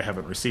order that I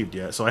haven't received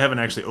yet, so I haven't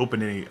actually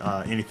opened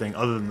anything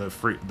other than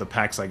the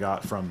packs I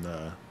got from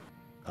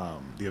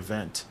the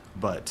event.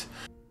 But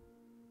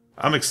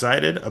I'm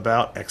excited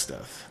about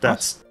X-Death.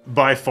 That's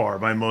by far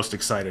my most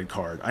excited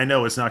card. I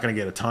know it's not going to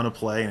get a ton of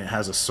play, and it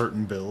has a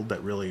certain build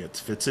that really it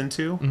fits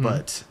into.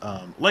 But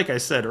like I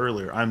said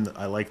earlier,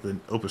 I like the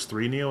Opus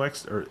 3 Neo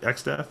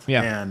X-Death,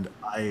 and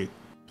I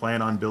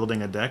plan on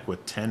building a deck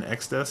with 10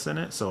 X-Deaths in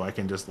it, so I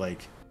can just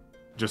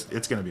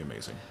it's going to be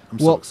amazing. I'm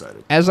so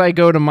excited. As I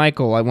go to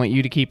Michael, I want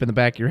you to keep in the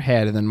back of your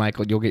head, and then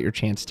Michael, you'll get your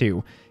chance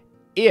too.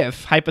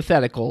 If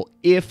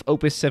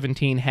Opus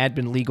 17 had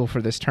been legal for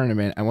this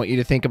tournament, I want you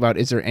to think about,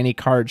 is there any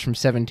cards from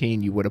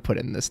 17 you would have put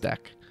in this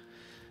deck?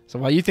 So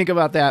while you think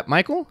about that,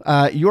 Michael,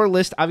 your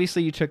list,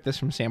 obviously you took this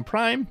from Sam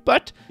Prime,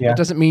 but it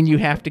doesn't mean you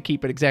have to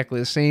keep it exactly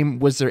the same.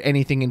 Was there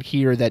anything in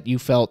here that you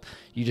felt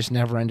you just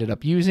never ended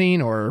up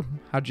using, or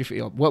how'd you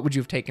feel? What would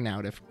you have taken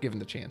out if given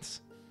the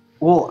chance?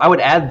 Well, I would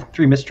add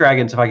 3 Mist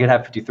Dragons if I could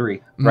have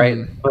 53, right?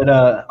 But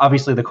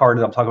obviously the card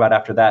that I'm talking about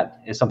after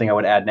that is something I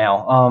would add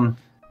now.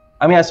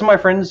 I mean, some of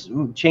my friends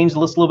changed the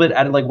list a little bit,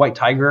 added like White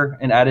Tiger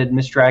and added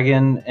Mist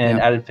Dragon and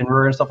added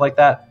Finra and stuff like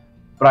that.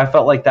 But I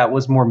felt like that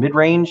was more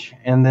mid-range,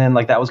 and then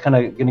like that was kind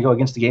of going to go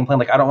against the game plan.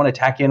 Like I don't want to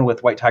tack in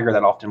with White Tiger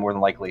that often, more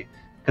than likely,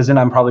 because then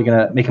I'm probably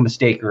going to make a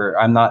mistake, or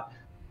I'm not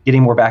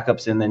getting more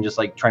backups in than just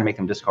like trying to make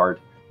them discard.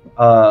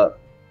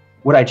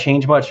 Would I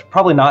change much?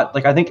 Probably not.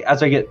 Like I think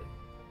as I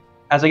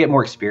get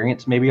more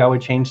experience, maybe I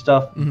would change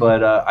stuff.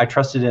 But I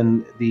trusted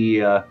in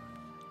the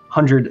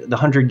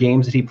 100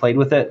 games that he played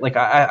with it. Like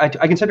I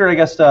consider it, I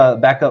guess,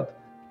 backup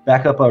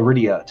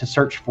Rydia to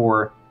search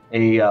for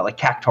a like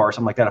Cactar or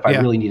something like that if I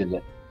really needed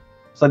it.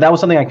 So that was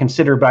something I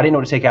considered, but I didn't know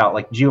what to take out,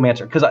 like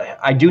Geomancer, because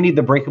I do need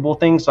the breakable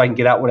thing so I can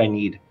get out what I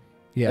need.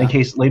 In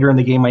case later in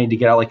the game I need to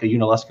get out like a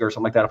Unalesca or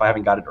something like that if I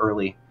haven't got it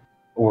early,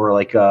 or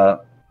like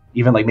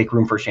even like make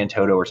room for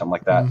Shantoto or something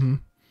like that.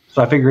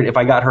 So I figured if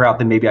I got her out,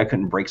 then maybe I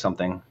couldn't break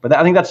something. But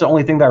I think that's the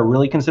only thing that I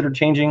really considered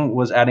changing,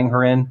 was adding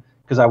her in,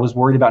 because I was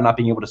worried about not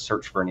being able to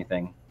search for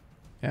anything.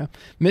 Yeah,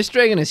 Mist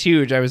Dragon is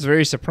huge. I was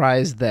very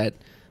surprised that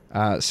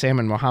Sam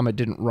and Mohammed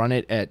didn't run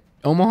it at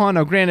Omaha.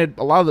 Now, granted,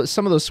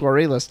 some of those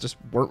soiree lists just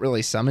weren't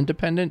really summon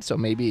dependent, so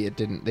maybe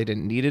they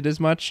didn't need it as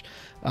much.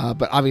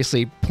 But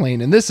obviously,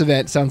 playing in this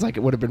event sounds like it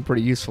would have been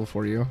pretty useful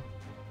for you.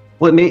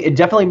 Well, it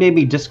definitely made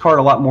me discard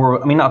a lot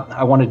more. I mean,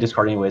 I wanted to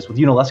discard anyways with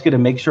Unalesca to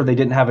make sure they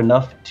didn't have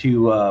enough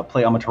to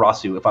play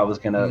Amaterasu if I was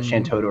going to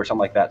Shantoto or something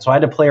like that. So I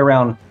had to play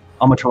around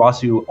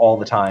Amaterasu all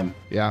the time.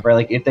 Yeah. Right.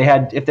 Like if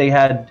they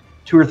had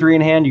 2 or 3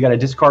 in hand, you got to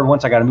discard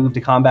once. I got to move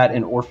to combat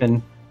and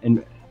orphan,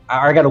 and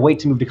I got to wait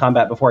to move to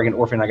combat before I get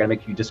orphan. I got to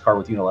make you discard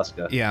with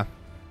Unalesca. Yeah.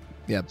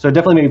 Yeah. So it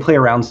definitely made me play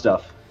around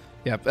stuff.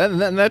 Yeah,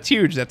 and that's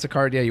huge. That's a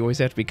card, you always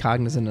have to be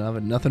cognizant of,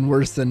 and nothing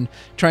worse than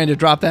trying to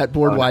drop that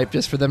board wipe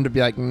just for them to be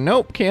like,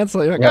 nope,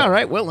 cancel. You're like, all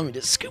right, well, let me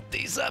just scoop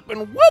these up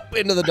and whoop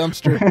into the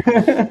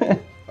dumpster.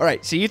 All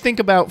right, so you think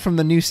about from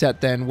the new set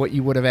then what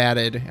you would have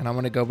added, and I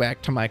want to go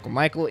back to Michael.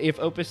 Michael,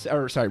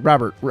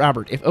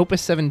 Robert, if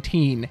Opus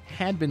 17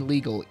 had been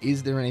legal,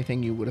 is there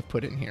anything you would have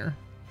put in here?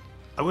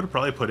 I would have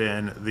probably put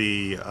in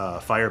the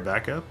fire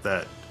backup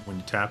that when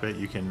you tap it,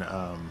 you can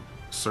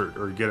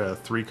get a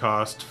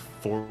 3-cost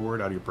forward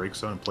out of your break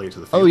zone and play it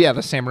to the field. Oh yeah,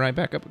 the samurai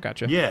backup.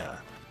 Gotcha. Yeah,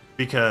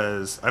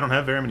 because I don't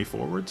have very many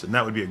forwards, and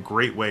that would be a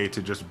great way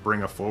to just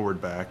bring a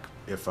forward back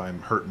if I'm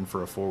hurting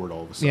for a forward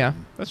all of a sudden. Yeah,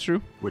 that's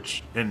true.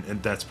 And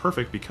that's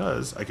perfect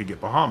because I could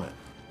get Bahamut,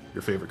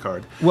 your favorite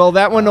card. Well,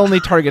 that one only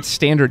targets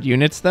standard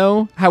units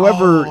though.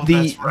 However,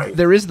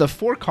 there is the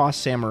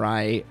 4-cost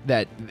samurai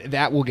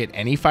that will get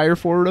any fire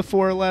forward of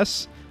 4 or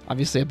less.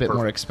 Obviously a bit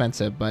more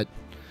expensive, but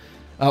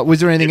was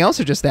there anything else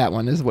or just that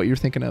one is what you're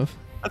thinking of?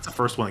 That's the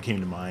first one that came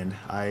to mind.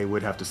 I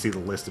would have to see the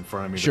list in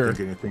front of me to think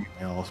anything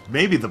else.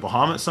 Maybe the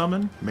Bahamut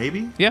summon,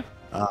 maybe? Yeah.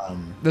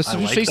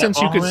 Since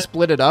you could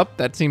split it up,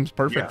 that seems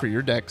perfect for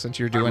your deck since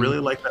you're doing... I really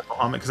like that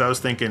Bahamut because I was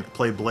thinking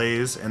play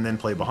Blaze and then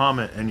play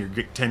Bahamut and you're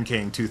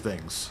 10K'ing 2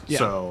 things. Yeah.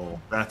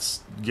 So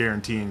that's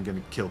guaranteeing going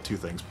to kill 2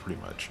 things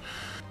pretty much.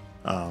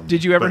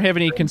 Did you ever have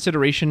any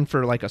consideration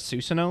for like a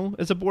Susanoo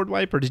as a board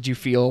wipe, or did you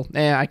feel,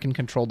 I can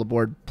control the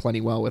board plenty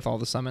well with all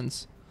the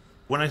summons?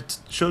 When I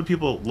showed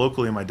people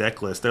locally in my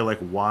deck list, they're like,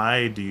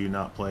 why do you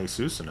not play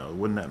Susanoo?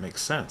 Wouldn't that make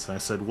sense? And I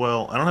said,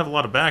 well, I don't have a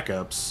lot of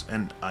backups,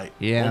 and I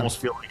almost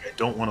feel like I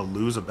don't want to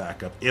lose a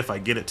backup if I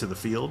get it to the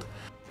field.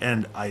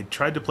 And I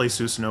tried to play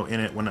Susanoo in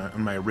it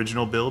in my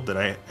original build that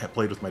I had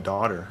played with my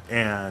daughter,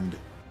 and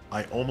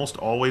I almost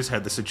always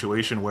had the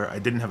situation where I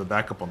didn't have a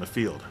backup on the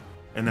field,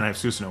 and then I have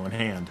Susanoo in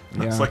hand.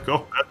 And it's like,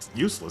 oh, that's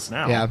useless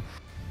now. Yeah.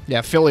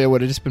 Yeah, Philia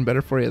would have just been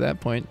better for you at that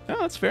point. Oh,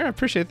 that's fair. I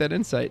appreciate that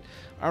insight.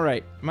 All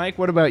right, Mike,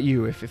 what about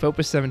you? If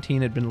Opus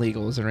 17 had been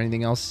legal, is there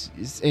anything else?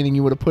 Anything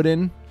you would have put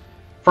in?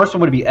 First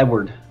one would be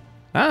Edward.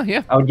 Ah,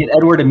 yeah. I would get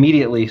Edward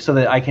immediately so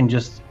that I can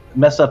just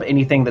mess up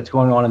anything that's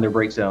going on in their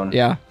break zone.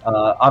 Yeah.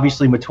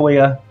 Obviously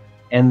Matoya,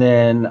 and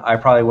then I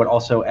probably would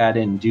also add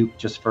in Duke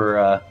just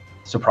for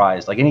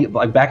surprise.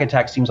 Like back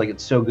attack seems like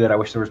it's so good. I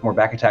wish there was more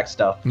back attack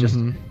stuff. Just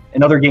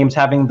in other games,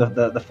 having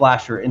the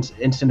flash or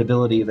instant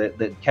ability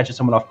that catches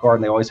someone off guard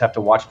and they always have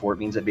to watch for it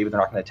means that maybe they're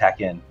not going to attack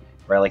in,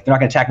 right? Like they're not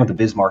going to attack with the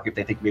Bismarck if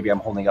they think maybe I'm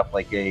holding up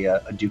like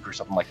a Duke or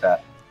something like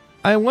that.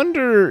 I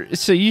wonder,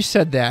 so you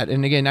said that,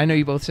 and again, I know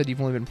you both said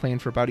you've only been playing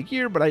for about a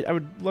year, but I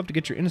would love to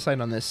get your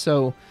insight on this.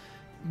 So,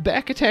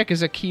 back attack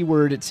is a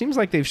keyword. It seems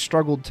like they've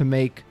struggled to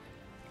make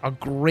a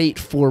great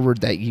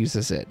forward that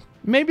uses it.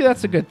 Maybe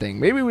that's a good thing.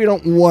 Maybe we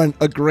don't want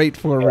a great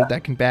forward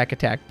that can back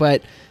attack,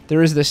 but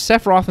there is this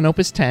Sephiroth in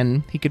Opus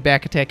 10. He could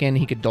back attack in,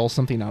 he could dull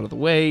something out of the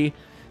way.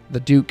 The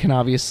Duke can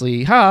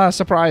obviously,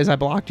 surprise, I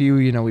blocked you,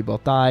 we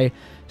both die.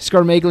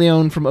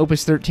 Scarmaglione from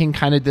Opus 13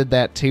 kind of did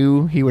that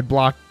too. He would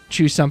block,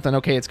 choose something,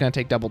 okay, it's going to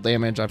take double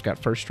damage, I've got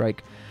first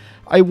strike.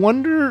 I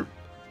wonder,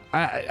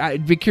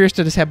 I'd be curious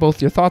to just have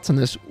both your thoughts on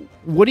this.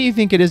 What do you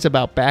think it is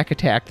about back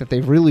attack that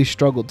they've really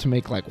struggled to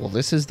make like, well,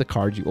 this is the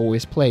card you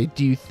always play?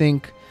 Do you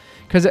think,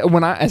 because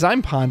as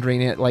I'm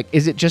pondering it, like,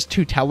 is it just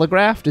too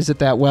telegraphed? Is it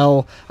that,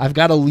 well, I've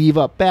got to leave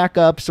up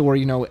backups, or,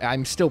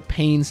 I'm still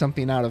paying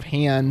something out of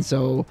hand,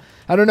 so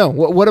I don't know.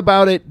 What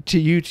about it to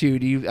you two?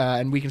 Do you,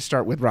 and we can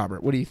start with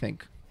Robert. What do you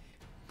think?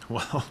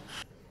 Well,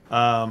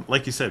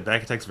 like you said,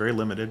 back attack's very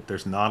limited.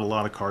 There's not a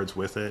lot of cards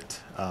with it.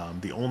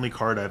 The only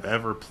card I've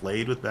ever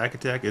played with back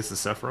attack is the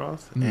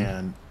Sephiroth,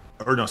 and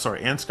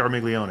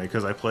Scarmaglione,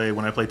 because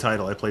when I play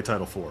Title, I play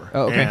Title 4.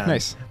 Oh, okay,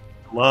 nice.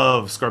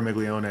 Love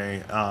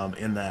Scarmaglione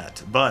in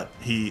that, but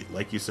he,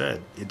 like you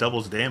said, it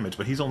doubles damage,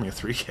 but he's only a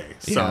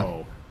 3K,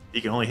 so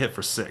he can only hit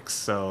for 6.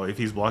 So if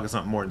he's blocking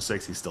something more than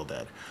 6, he's still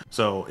dead.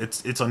 So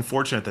it's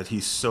unfortunate that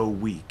he's so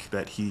weak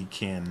that he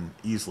can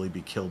easily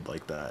be killed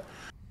like that.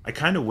 I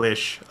kind of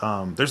wish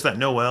there's that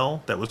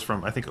Noel that was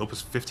from, I think,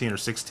 Opus 15 or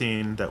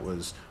 16. That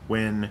was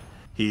when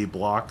he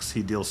blocks,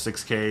 he deals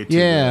 6K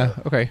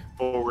to the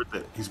forward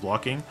that he's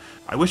blocking.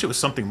 I wish it was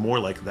something more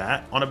like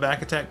that on a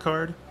back attack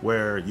card,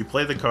 where you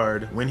play the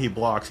card, when he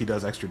blocks, he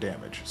does extra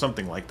damage.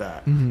 Something like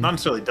that. Not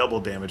necessarily double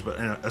damage, but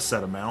in a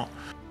set amount.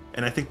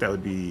 And I think that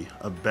would be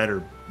a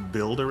better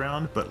build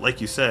around. But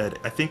like you said,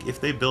 I think if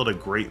they build a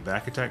great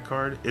back attack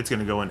card, it's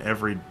going to go in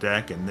every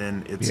deck, and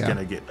then it's going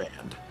to get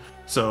banned.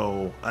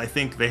 So I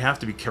think they have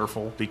to be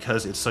careful,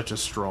 because it's such a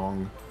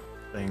strong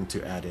thing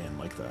to add in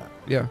like that.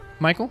 Yeah.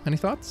 Michael, any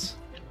thoughts?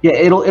 Yeah,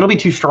 it'll be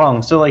too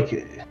strong. So,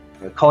 like,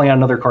 calling out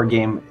another card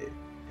game,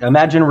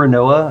 imagine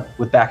Renoa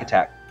with back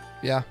attack.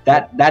 Yeah.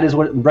 That is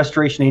what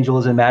Restoration Angel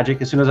is in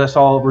Magic. As soon as I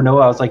saw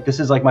Renoa, I was like, this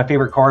is like my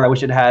favorite card. I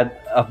wish it had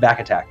a back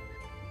attack.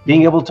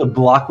 Being able to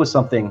block with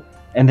something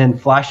and then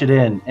flash it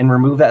in and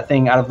remove that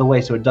thing out of the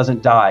way so it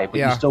doesn't die, but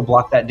you still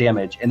block that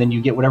damage, and then you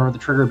get whatever the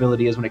trigger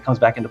ability is when it comes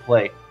back into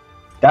play.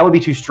 That would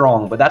be too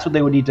strong, but that's what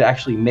they would need to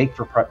actually make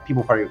for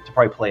people to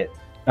probably play it.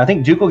 And I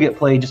think Duke will get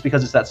played just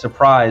because it's that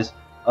surprise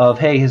of,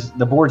 hey,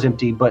 the board's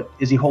empty, but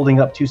is he holding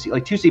up 2 CP?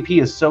 Like, 2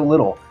 CP is so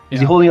little. Is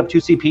he holding up 2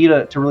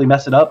 CP to really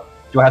mess it up?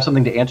 Do I have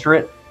something to answer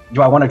it?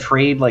 Do I want to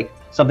trade like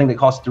something that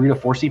costs 3 to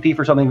 4 CP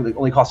for something that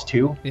only costs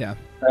 2? Yeah.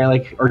 Right?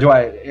 Like, or do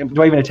I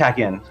even attack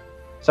in?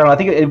 So I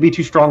think it'd be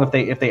too strong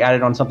if they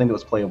added on something that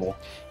was playable.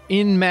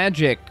 In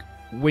Magic,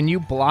 when you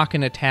block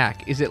an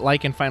attack, is it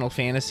like in Final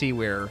Fantasy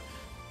where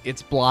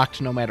it's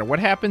blocked no matter what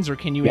happens, or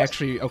can you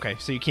actually... Okay,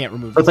 so you can't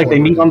remove it. It's like they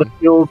meet on the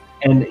field,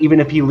 and even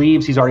if he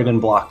leaves, he's already been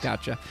blocked.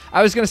 Gotcha.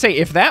 I was going to say,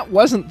 if that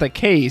wasn't the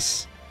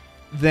case,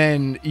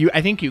 then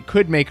I think you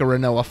could make a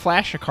Renoa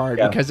flash a card,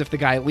 because if the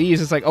guy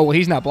leaves, it's like, oh, well,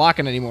 he's not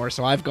blocking anymore,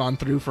 so I've gone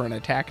through for an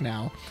attack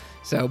now.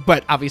 So,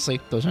 but obviously,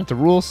 those aren't the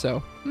rules, so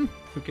who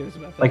cares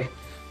about that? Like,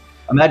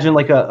 imagine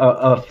like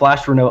a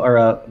flash Renoa or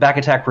a back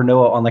attack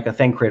Renoa on like a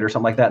Thancred or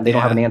something like that, and they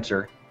don't have an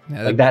answer.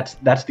 Yeah, like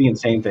that's the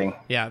insane thing.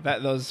 Yeah,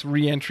 those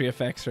re-entry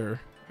effects are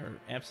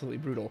absolutely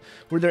brutal.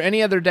 Were there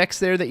any other decks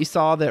there that you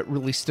saw that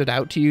really stood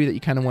out to you that you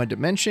kind of wanted to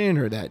mention,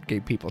 or that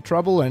gave people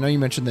trouble? I know you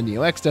mentioned the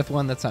Neo X-Death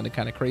one. That sounded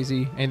kind of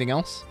crazy. Anything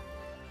else?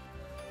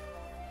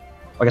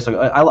 I guess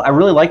I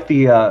really like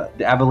the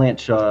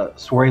Avalanche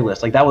soiree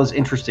list. Like, that was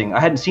interesting. I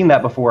hadn't seen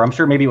that before. I'm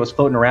sure maybe it was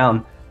floating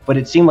around, but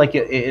it seemed like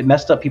it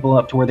messed up people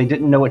up to where they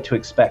didn't know what to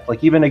expect.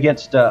 Like, even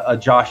against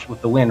Josh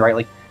with the win, right?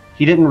 Like,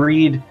 he didn't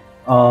read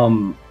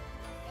one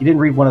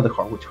of the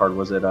cards. Which card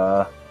was it?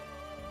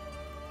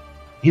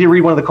 He didn't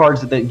read one of the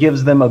cards that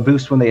gives them a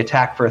boost when they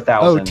attack for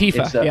 1,000. Oh,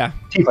 Tifa.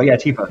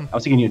 Tifa. I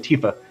was thinking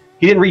Tifa.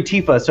 He didn't read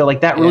Tifa, so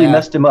like that really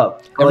messed him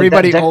up.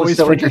 Everybody always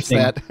forgets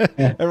that.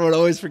 Everyone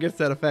always forgets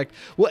that effect.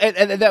 Well,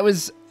 and that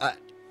was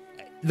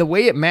the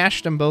way it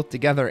mashed them both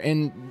together.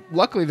 And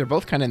luckily, they're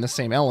both kind of in the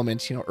same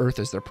elements. You know, Earth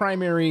is their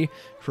primary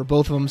for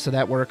both of them, so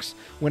that works.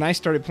 When I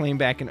started playing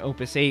back in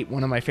Opus 8,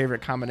 one of my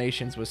favorite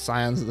combinations was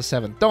Scions of the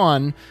Seventh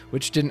Dawn,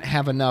 which didn't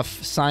have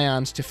enough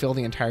Scions to fill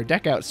the entire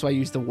deck out, so I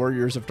used the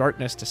Warriors of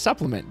Darkness to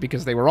supplement,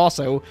 because they were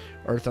also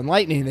Earth and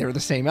Lightning. They were the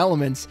same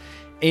elements.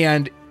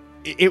 And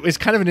it was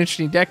kind of an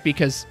interesting deck,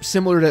 because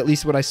similar to at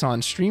least what I saw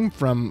on stream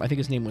from, I think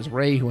his name was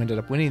Ray, who ended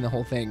up winning the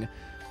whole thing,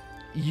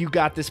 you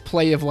got this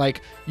play of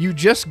like, you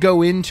just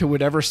go into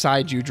whatever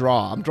side you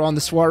draw. I'm drawing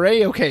the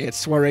soiree. Okay, it's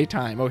soiree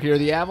time. Oh, here are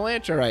the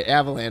Avalanche. All right,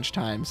 Avalanche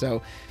time.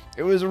 So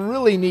it was a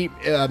really neat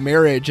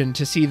marriage, and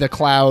to see the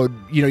Cloud,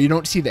 you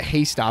don't see the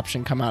haste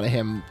option come out of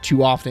him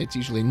too often. It's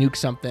usually nuke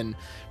something,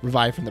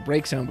 revive from the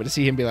break zone, but to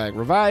see him be like,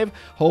 revive,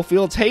 whole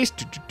field's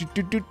haste,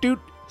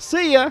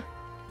 see ya.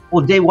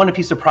 Well, day one, if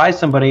he surprised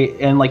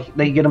somebody and like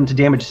they get him to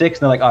damage 6,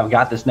 and they're like, "Oh, I've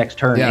got this next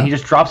turn," and he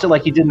just drops it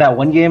like he did in that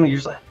one game, and you're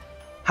just like,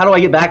 "How do I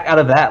get back out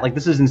of that? Like,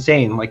 this is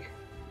insane!" Like,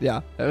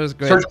 yeah, that was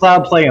great. Search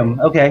Cloud, play him.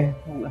 Okay.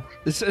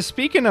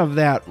 Speaking of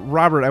that,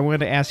 Robert, I wanted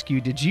to ask you: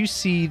 did you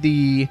see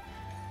the?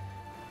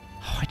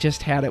 Oh, I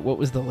just had it. What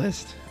was the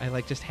list?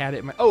 I just had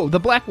it. The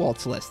Black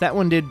Waltz list. That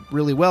one did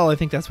really well. I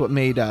think that's what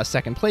made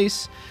second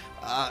place.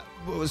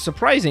 It was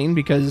surprising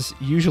because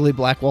usually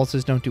Black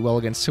Waltzes don't do well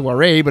against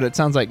Soiree, but it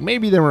sounds like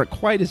maybe there weren't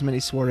quite as many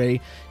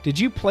Soiree. Did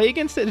you play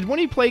against it? Did one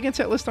of you play against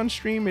that list on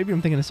stream? Maybe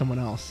I'm thinking of someone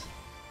else.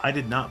 I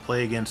did not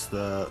play against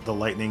the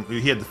Lightning.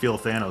 He had the Feel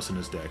Thanos in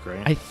his deck,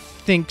 right? I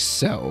think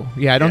so.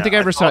 Yeah, I don't think I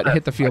ever saw it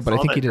hit the field, but I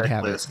think he did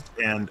have it.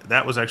 And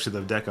that was actually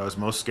the deck I was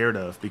most scared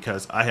of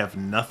because I have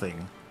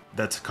nothing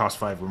that's cost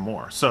 5 or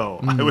more. So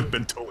I would have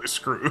been totally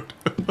screwed.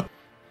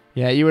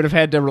 Yeah, you would have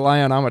had to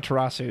rely on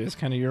Amaterasu as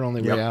kind of your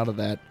only way out of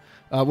that.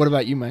 What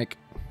about you, Mike?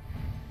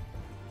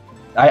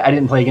 I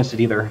didn't play against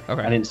it either.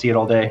 Okay. I didn't see it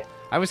all day.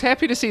 I was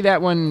happy to see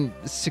that one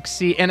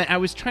succeed, and I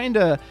was trying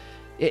to...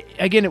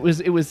 It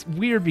was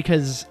weird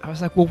because I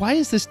was like, well, why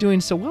is this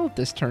doing so well at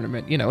this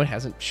tournament? You know, it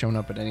hasn't shown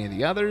up at any of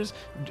the others.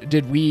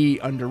 Did we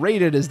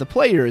underrate it as the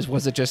players?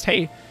 Was it just,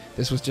 hey,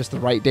 this was just the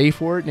right day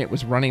for it and it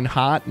was running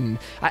hot? And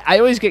I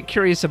always get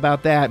curious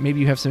about that.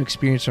 Maybe you have some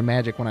experience from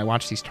Magic when I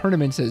watch these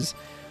tournaments is,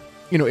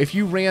 you know, if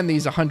you ran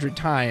these 100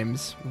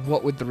 times,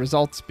 what would the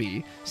results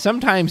be?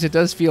 Sometimes it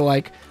does feel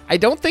like, I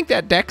don't think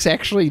that deck's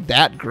actually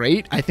that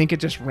great. I think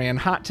it just ran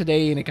hot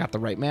today and it got the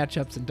right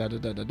matchups and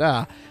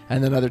da-da-da-da-da.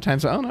 And then other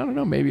times, oh, I don't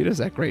know, maybe it is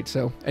that great.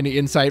 So any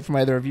insight from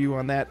either of you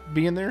on that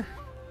being there?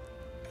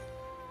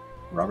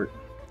 Robert?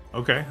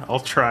 Okay, I'll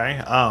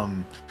try.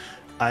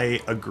 I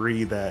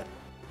agree that...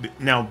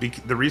 Now,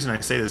 the reason I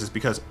say this is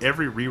because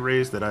every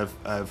re-raise that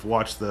I've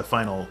watched the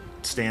final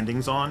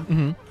standings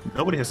on,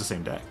 nobody has the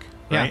same deck.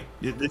 Right?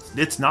 Yeah.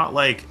 It's not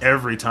like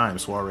every time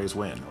Soirees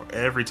win, or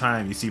every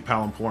time you see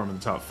Palamporum in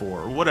the top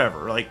 4, or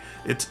whatever. Like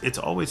it's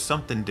always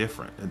something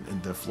different.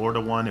 In the Florida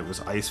one, it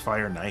was Ice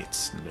Fire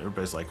Knights, and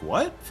everybody's like,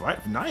 "What?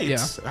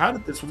 Knights? Yeah. How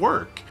did this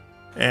work?"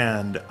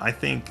 And I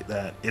think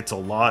that it's a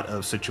lot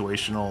of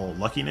situational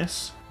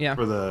luckiness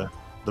for the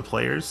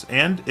players,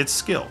 and it's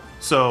skill.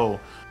 So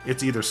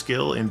it's either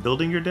skill in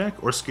building your deck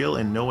or skill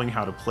in knowing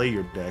how to play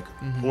your deck,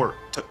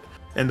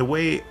 and the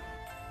way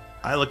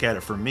I look at it,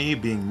 for me,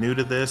 being new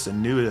to this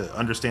and new to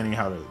understanding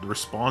how the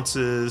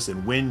responses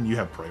and when you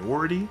have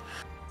priority,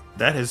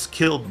 that has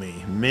killed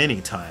me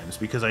many times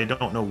because I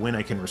don't know when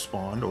I can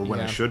respond or when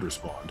I should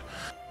respond.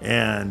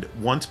 And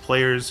once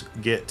players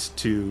get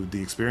to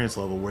the experience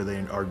level where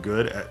they are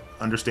good at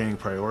understanding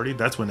priority,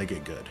 that's when they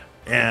get good.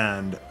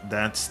 And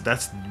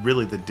that's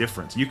really the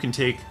difference. You can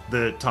take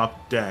the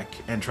top deck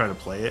and try to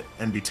play it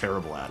and be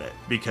terrible at it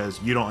because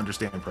you don't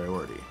understand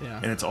priority. Yeah.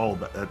 And it's all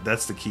about,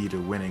 that's the key to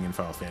winning in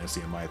Final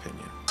Fantasy, in my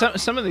opinion.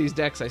 Some of these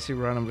decks I see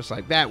run, I'm just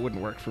like, that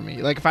wouldn't work for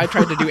me. Like if I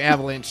tried to do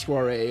Avalanche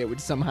Soiree, it would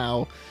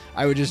somehow,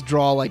 I would just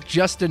draw like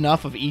just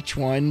enough of each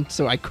one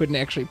so I couldn't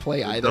actually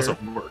play either. It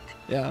doesn't work.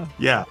 Yeah.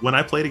 Yeah. When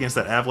I played against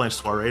that Avalanche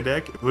Soiree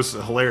deck, it was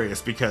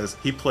hilarious because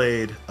he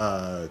played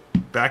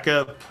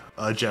backup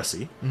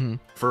Jesse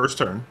first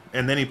turn,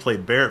 and then he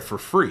played Barrett for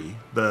free,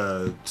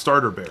 the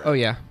starter Barrett. Oh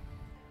yeah.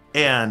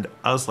 And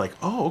I was like,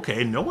 oh,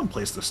 okay, no one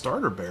plays the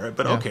starter Barrett,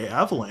 but okay,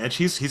 Avalanche,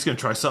 he's gonna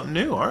try something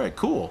new. All right,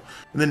 cool.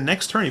 And then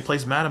next turn he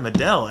plays Madame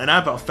Adele, and I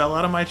about fell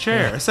out of my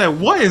chair. I said,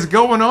 what is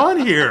going on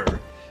here?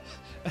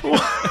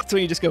 That's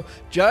when you just go,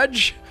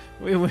 Judge,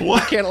 we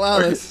can't allow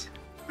this.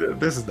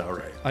 This is not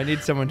right. I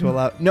need someone to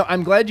allow. No,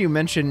 I'm glad you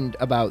mentioned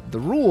about the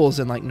rules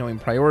and like knowing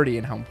priority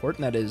and how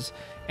important that is.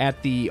 At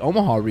the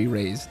Omaha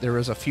re-raise, there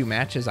was a few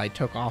matches I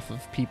took off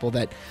of people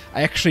that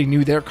I actually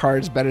knew their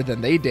cards better than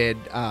they did.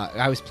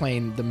 I was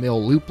playing the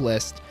mill loop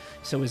list,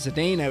 so as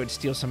Zidane, I would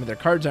steal some of their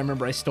cards. I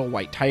remember I stole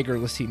White Tiger,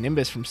 Lassie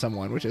Nimbus from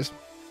someone, which is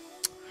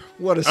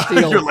what a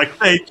steal. You're like,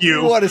 thank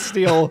you. What a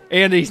steal.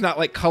 And he's not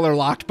like color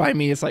locked by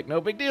me. It's like, no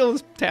big deal.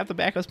 Just tap the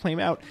back, let's play him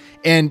out.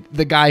 And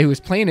the guy who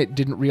was playing it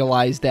didn't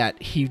realize that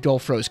he dual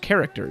froze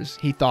characters.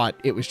 He thought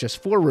it was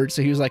just forward.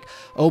 So he was like,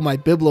 oh, my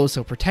Biblos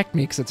will protect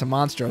me because it's a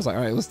monster. I was like,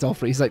 all right, let's dual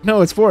freeze. He's like,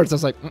 no, it's forwards. I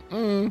was like,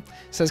 it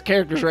says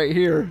characters right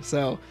here.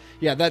 So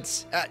yeah,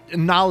 that's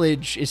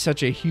knowledge is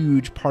such a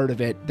huge part of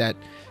it, that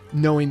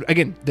knowing,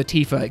 again, the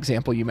Tifa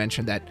example you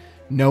mentioned, that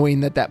knowing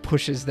that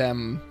pushes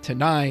them to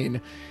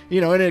 9. You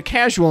know, in a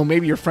casual,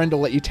 maybe your friend will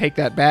let you take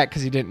that back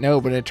because you didn't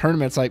know, but in a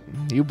tournament, it's like,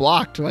 you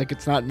blocked. Like,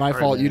 it's not my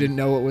fault. Man. You didn't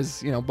know it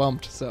was,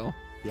 bumped, so.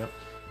 Yep.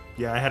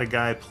 Yeah, I had a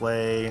guy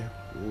play,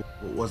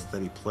 what was it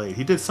that he played?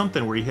 He did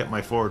something where he hit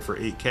my forward for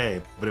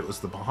 8K, but it was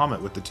the Bahamut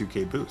with the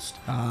 2K boost.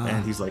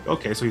 And he's like,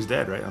 okay, so he's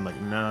dead, right? I'm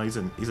like, no, he's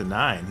a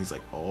 9. He's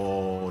like,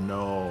 oh,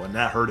 no. And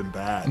that hurt him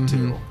bad,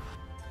 too.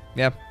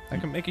 Yeah,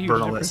 that can make a huge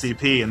difference. Burn all that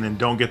CP and then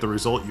don't get the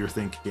result you're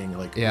thinking.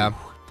 Like, yeah. Ooh.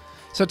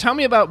 So tell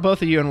me about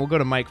both of you, and we'll go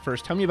to Mike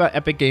first. Tell me about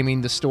Epic Gaming,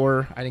 the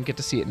store. I didn't get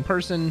to see it in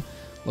person.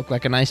 Looked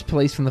like a nice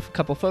place from the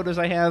couple photos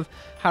I have.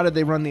 How did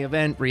they run the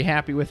event? Were you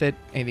happy with it?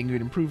 Anything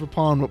you'd improve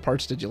upon? What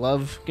parts did you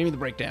love? Give me the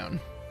breakdown.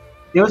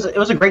 It was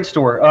a great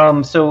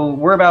store. So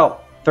we're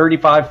about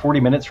 35, 40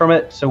 minutes from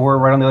it. So we're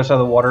right on the other side of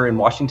the water in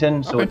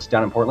Washington. So it's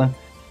down in Portland.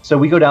 So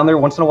we go down there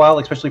once in a while,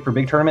 especially for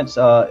big tournaments. It's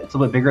a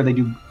little bit bigger. They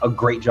do a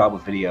great job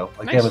with video.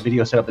 Like they have a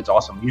video setup that's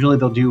awesome. Usually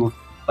they'll do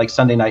like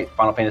Sunday night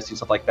Final Fantasy and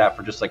stuff like that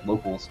for just like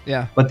locals.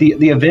 Yeah. But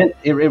the event,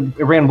 it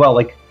ran well.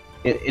 Like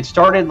it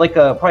started like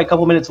probably a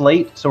couple minutes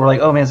late. So we're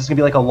like, oh man, is this gonna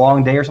be like a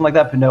long day or something like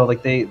that? But no,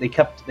 like they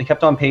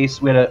kept on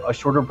pace. We had a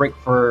shorter break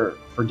for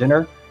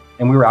dinner,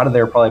 and we were out of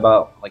there probably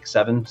about like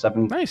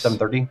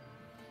 7:30.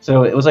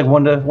 So it was like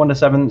 1 to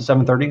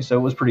 7:30. So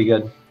it was pretty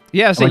good.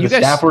 Yeah, so like you the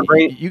guys staff were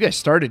great. You guys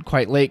started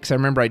quite late because I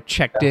remember I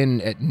checked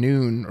in at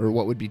noon or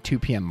what would be 2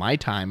 p.m. my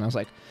time. I was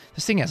like,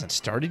 this thing hasn't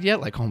started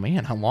yet. Like, oh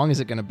man, how long is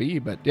it going to be?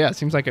 But yeah, it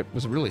seems like it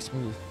was really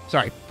smooth.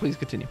 Sorry, please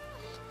continue.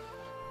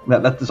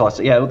 That's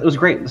awesome. Yeah, it was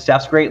great. The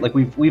staff's great. Like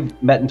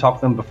we've met and talked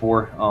to them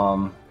before.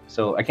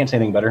 So I can't say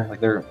anything better.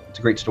 Like it's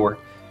a great store.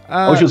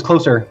 I wish it was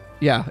closer.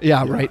 Yeah,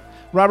 right.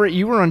 Robert,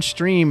 you were on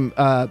stream,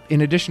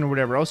 in addition to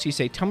whatever else you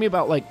say. Tell me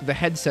about like the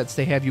headsets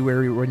they have you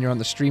wear when you're on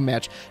the stream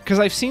match, because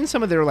I've seen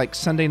some of their like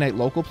Sunday night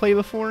local play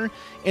before,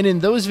 and in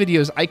those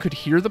videos I could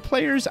hear the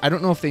players. I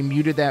don't know if they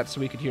muted that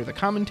so we could hear the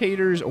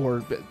commentators,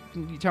 or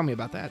you tell me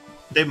about that.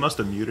 They must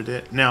have muted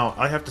it. Now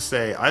I have to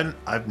say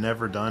I've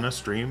never done a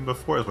stream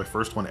before. It was my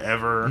first one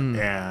ever,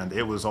 and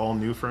it was all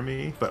new for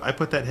me. But I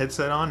put that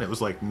headset on. It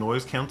was like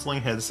noise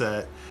canceling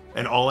headset,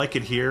 and all I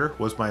could hear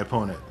was my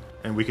opponent.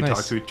 And we could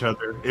talk to each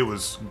other. It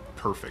was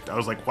perfect. I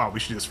was like, wow, we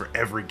should do this for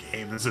every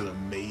game. This is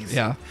amazing.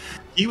 Yeah.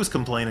 He was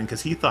complaining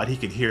because he thought he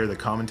could hear the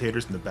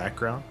commentators in the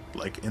background,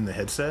 like in the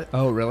headset.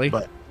 Oh, really?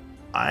 But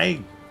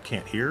I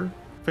can't hear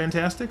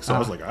fantastic, so I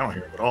was like, I don't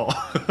hear him at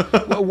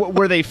all.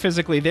 Were they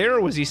physically there,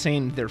 or was he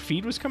saying their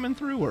feed was coming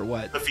through, or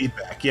what? The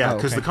feedback, yeah,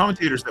 because the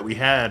commentators that we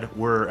had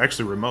were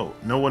actually remote.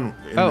 No one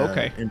in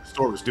the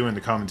store was doing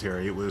the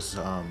commentary. It was...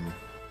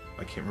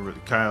 I can't remember.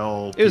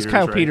 It was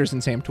Kyle Peters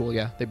and Sam Toole.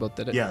 Yeah, they both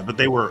did it. Yeah, but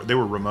they were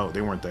remote. They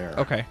weren't there.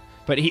 Okay,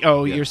 but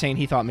you're saying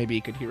he thought maybe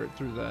he could hear it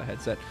through the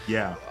headset.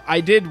 Yeah, I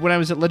did when I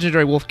was at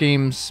Legendary Wolf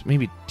Games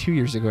maybe 2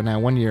 years ago now.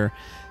 1 year,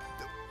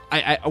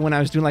 when I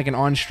was doing like an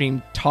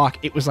on-stream talk,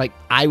 it was like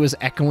I was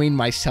echoing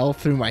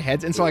myself through my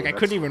heads, and so like I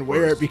couldn't even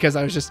wear it because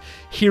I was just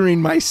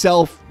hearing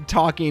myself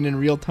talking in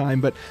real time.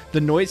 But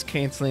the noise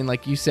canceling,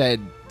 like you said,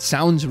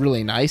 sounds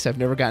really nice. I've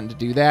never gotten to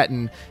do that,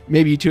 and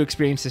maybe you two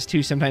experience this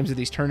too. Sometimes at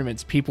these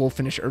tournaments, people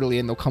finish early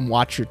and they'll come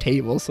watch your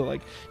table, so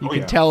like you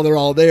can tell they're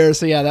all there.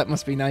 So yeah, that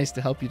must be nice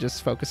to help you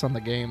just focus on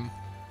the game.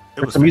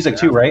 It was some music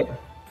too, right?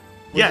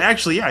 Yeah,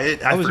 actually, yeah.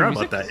 I forgot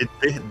about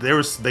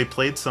that. They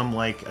played some,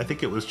 like, I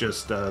think it was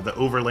just the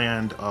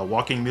Overland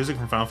walking music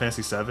from Final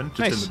Fantasy VII,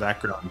 just in the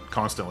background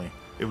constantly.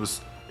 It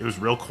was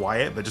real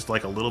quiet, but just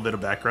like a little bit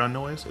of background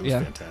noise. It was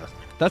fantastic.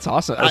 That's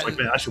awesome. I was like,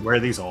 man, I should wear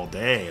these all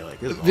day. Like,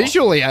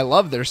 visually, awesome. I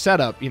love their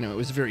setup. You know, it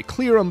was very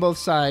clear on both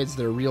sides.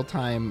 Their real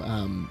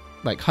time,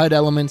 like HUD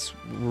elements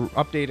were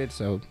updated,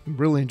 so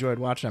really enjoyed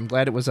watching. I'm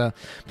glad it was a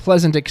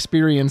pleasant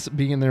experience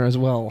being there as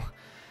well.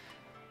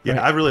 Yeah,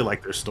 right. I really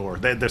like their store.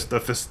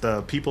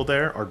 The people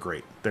there are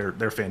great.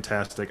 They're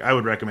fantastic. I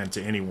would recommend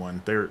it to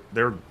anyone.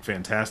 They're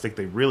fantastic.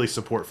 They really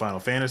support Final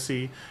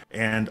Fantasy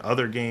and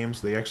other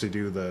games. They actually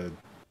do the,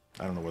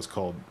 I don't know what's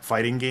called,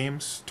 fighting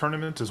games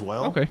tournament as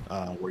well. Okay.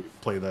 Where you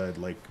play the,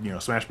 like, you know,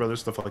 Smash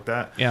Brothers, stuff like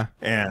that. Yeah.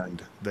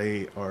 And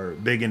they are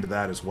big into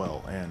that as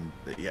well. And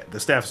yeah, the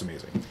staff's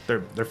amazing.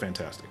 They're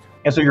fantastic.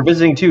 And so you're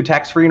visiting too,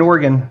 tax-free in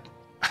Oregon.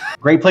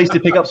 Great place to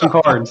pick up some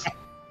cards.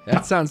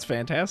 That sounds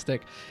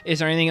fantastic. Is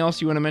there anything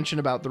else you want to mention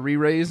about the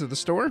re-raise of the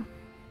store?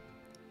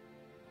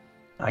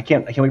 I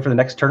can't wait for the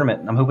next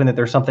tournament. I'm hoping that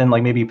there's something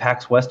like maybe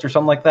PAX West or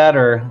something like that,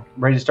 or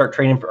ready to start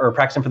training or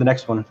practicing for the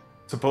next one.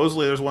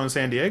 Supposedly there's one in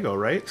San Diego,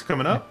 right? It's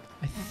coming up.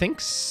 I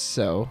think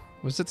so.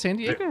 Was it San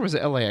Diego or was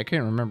it LA? I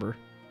can't remember.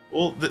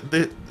 Well,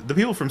 the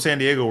people from San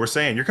Diego were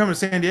saying, you're coming to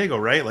San Diego,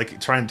 right? Like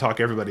trying to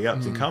talk everybody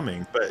up to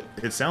coming. But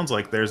it sounds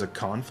like there's a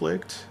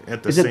conflict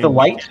at the same... Is it the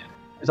Light?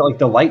 Is it like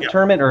the Light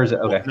tournament, or is it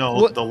okay?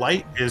 No, the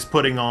Light is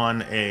putting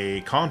on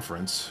a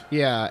conference.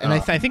 Yeah, and I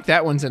think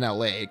that one's in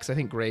LA because I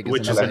think Greg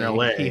is in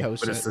LA. He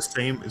hosts but it's the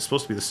same. It's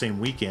supposed to be the same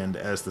weekend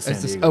as the San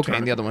Diego. Okay, tournament.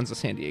 And the other one's the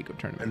San Diego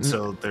tournament. And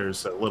so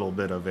there's a little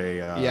bit of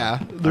a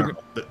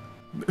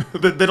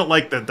they don't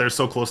like that they're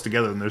so close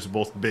together, and there's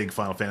both big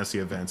Final Fantasy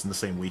events in the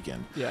same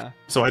weekend. Yeah.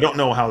 So I don't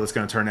know how that's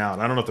going to turn out.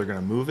 I don't know if they're going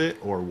to move it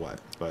or what.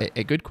 But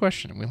a good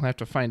question. We'll have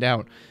to find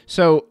out.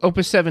 So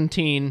Opus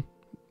 17,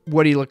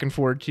 what are you looking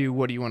forward to?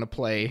 What do you want to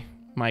play?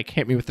 Mike,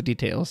 hit me with the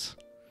details.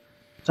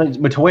 So it's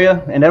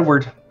Matoya and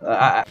Edward.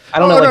 I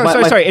don't know.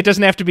 No, sorry. It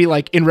doesn't have to be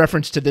like in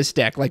reference to this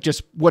deck. Like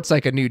just what's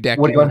like a new deck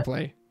you want to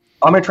play?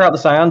 I'm going to try out the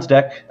Scions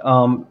deck.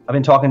 I've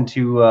been talking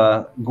to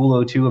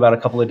Gulo too about a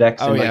couple of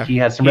decks, and like, he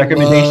had some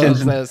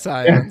recommendations. Loves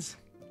Scions.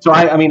 So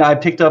I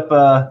picked up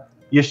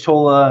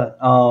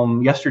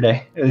Y'shtola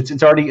yesterday.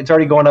 It's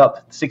already going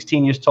up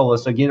 16 Y'shtola.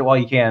 So get it while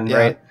you can,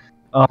 right?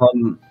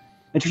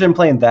 Interested in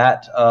playing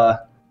that.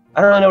 I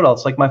don't really know what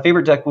else. Like my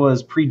favorite deck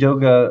was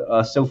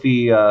pre-Doga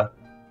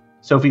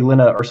Sophie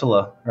Lina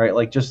Ursula, right?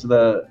 Like just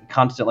the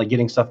constant like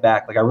getting stuff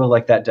back. Like I really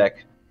like that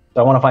deck.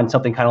 So I want to find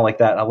something kind of like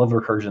that. I love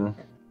recursion.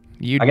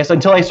 I guess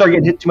until I start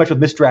getting hit too much with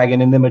Mist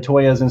Dragon and then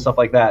Matoyas and stuff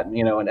like that,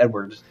 and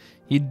Edwards.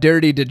 You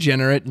dirty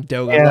degenerate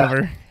Doga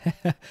lover.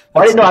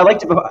 I didn't know. I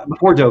liked it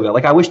before Doga.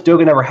 Like, I wish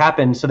Doga never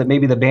happened so that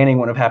maybe the banning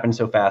wouldn't have happened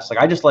so fast. Like,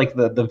 I just like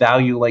the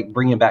value, like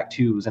bringing back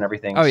 2s and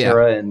everything. Oh, yeah.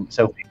 Sarah and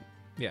Sophie.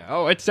 Yeah.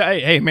 Oh, it's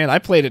hey man, I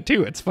played it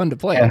too. It's fun to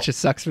play. It just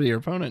sucks for your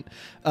opponent.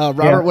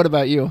 Robert, what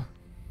about you?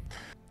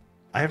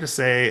 I have to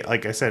say,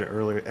 like I said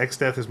earlier,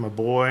 X-Death is my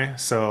boy,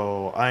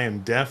 so I am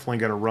definitely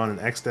going to run an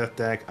X-Death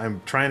deck.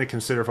 I'm trying to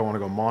consider if I want to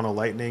go Mono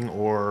Lightning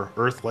or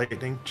Earth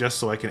Lightning, just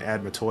so I can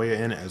add Matoya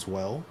in as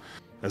well,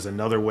 as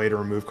another way to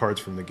remove cards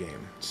from the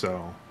game.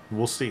 So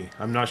we'll see.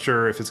 I'm not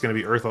sure if it's going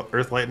to be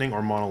Earth Lightning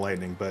or Mono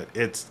Lightning, but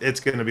it's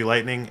going to be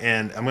Lightning,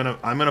 and I'm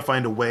gonna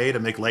find a way to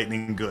make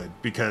Lightning good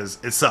because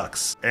it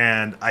sucks,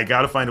 and I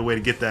got to find a way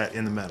to get that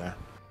in the meta.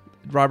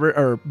 Robert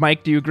or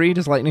Mike, do you agree?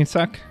 Does Lightning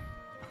suck?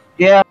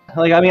 Yeah,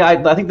 like I mean,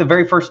 I think the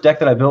very first deck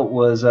that I built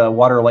was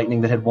Water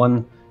Lightning that had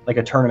won like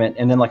a tournament,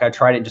 and then like I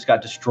tried it, and just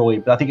got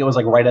destroyed. But I think it was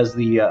like right as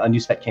the a new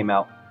set came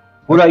out.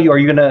 What about you? Are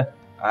you gonna?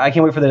 I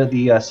can't wait for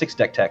the 6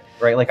 deck tech,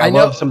 right? Like I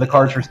love some of the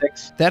cards for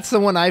 6. That's the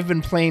one I've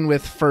been playing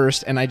with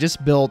first, and I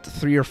just built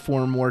 3 or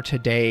 4 more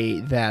today.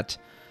 That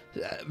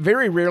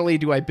very rarely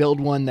do I build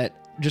one that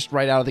just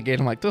right out of the gate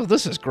I'm like, oh,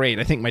 this is great.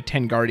 I think my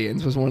 10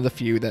 Guardians was one of the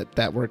few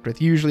that worked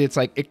with. Usually it's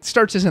like it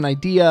starts as an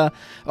idea.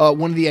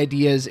 One of the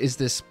ideas is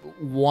this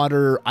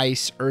water,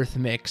 ice, earth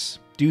mix.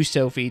 Do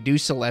Sophie, do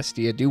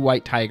Celestia, do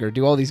White Tiger,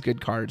 do all these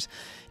good cards,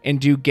 and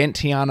do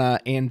Gentiana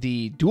and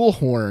the Dual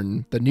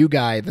Horn, the new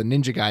guy, the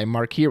ninja guy,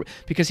 Mark here,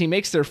 because he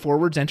makes their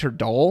forwards enter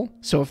dull.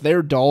 So if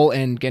they're dull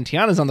and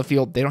Gentiana's on the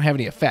field, they don't have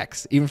any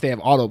effects. Even if they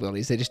have auto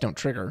abilities, they just don't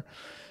trigger.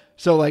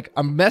 So, like,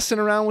 I'm messing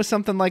around with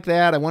something like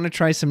that. I want to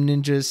try some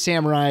ninjas,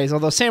 samurais,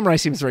 although samurai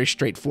seems very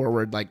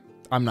straightforward. Like,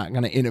 I'm not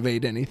going to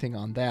innovate anything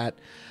on that.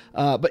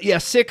 But yeah,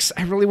 6,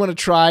 I really want to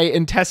try.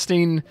 In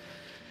testing,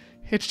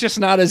 it's just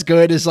not as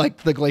good as,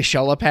 like, the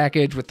Glaciella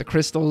package with the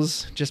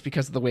crystals, just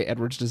because of the way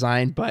Edward's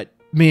designed. But,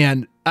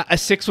 man, a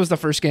 6 was the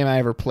first game I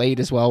ever played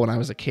as well when I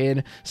was a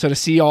kid. So to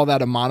see all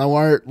that Amano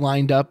art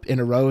lined up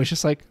in a row is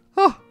just like,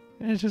 oh,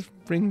 it just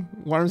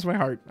warms my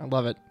heart. I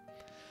love it.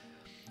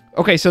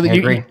 Okay, so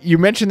you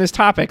mentioned this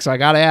topic, so I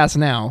got to ask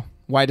now,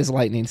 why does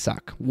Lightning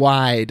suck?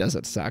 Why does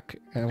it suck?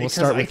 And we'll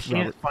start with I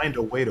can't find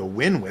a way to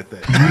win with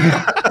it.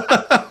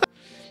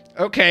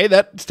 Okay,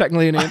 that's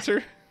technically an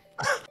answer.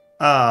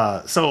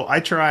 So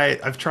I've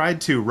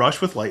tried to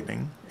rush with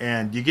Lightning,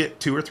 and you get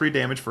 2 or 3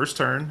 damage first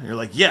turn, and you're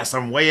like, yes,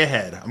 I'm way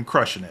ahead. I'm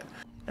crushing it.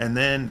 And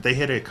then they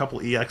hit a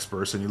couple EX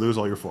bursts, and you lose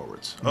all your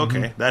forwards.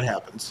 Okay, that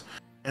happens.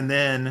 And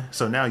then,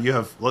 so now you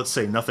have, let's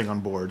say, nothing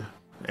on board,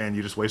 and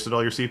you just wasted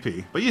all your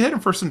CP. But you hit them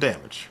for some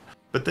damage.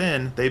 But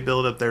then they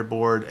build up their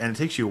board, and it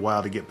takes you a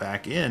while to get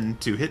back in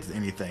to hit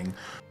anything.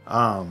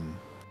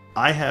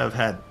 I have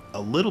had a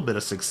little bit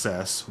of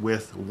success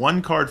with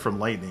 1 card from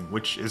Lightning,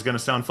 which is going to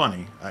sound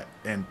funny,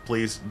 and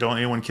please don't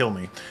anyone kill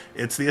me.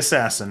 It's the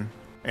Assassin,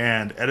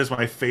 and it is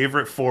my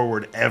favorite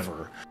forward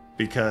ever,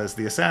 because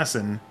the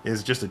Assassin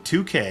is just a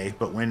 2k,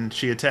 but when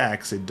she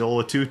attacks, it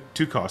dole a 2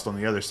 cost on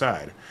the other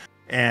side.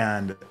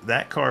 And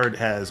that card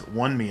has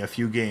won me a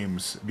few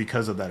games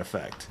because of that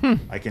effect.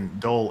 I can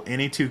dole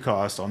any 2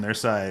 costs on their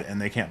side,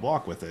 and they can't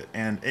block with it.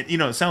 And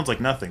it sounds like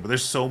nothing, but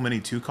there's so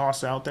many 2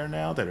 costs out there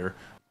now that are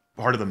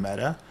part of the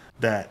meta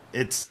that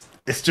it's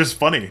just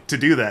funny to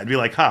do that and be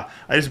like, I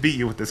just beat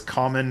you with this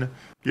common,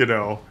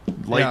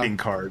 lightning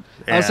card.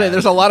 And I'll say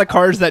there's a lot of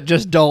cards that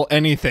just dull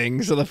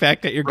anything. So the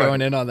fact that you're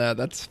going in on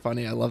that's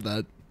funny. I love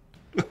that.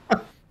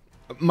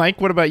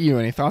 Mike, what about you?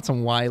 Any thoughts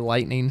on why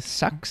Lightning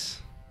sucks?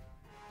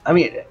 I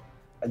mean,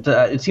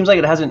 it seems like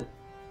it doesn't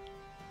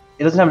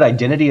have an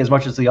identity as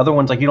much as the other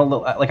ones. Like,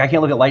 I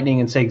can't look at Lightning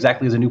and say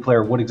exactly as a new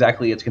player what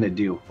exactly it's going to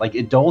do. Like,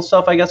 it dulls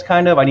stuff, I guess,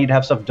 kind of. I need to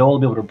have stuff dull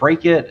to be able to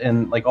break it,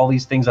 and like all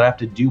these things I have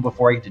to do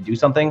before I get to do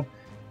something.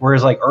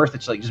 Whereas like Earth,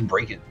 it's like just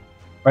break it,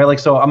 right? Like,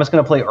 so I'm just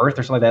going to play Earth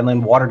or something like that, and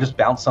then Water just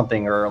bounce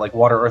something, or like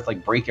Water Earth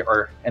like break it,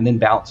 and then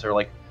bounce, or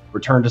like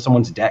return to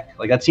someone's deck.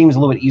 Like, that seems a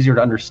little bit easier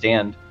to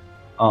understand.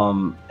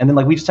 And then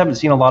like we just haven't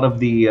seen a lot of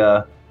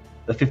the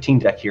 15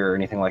 deck here or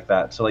anything like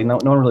that. So like no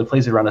one really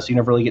plays it around us. So you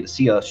never really get to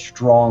see a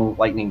strong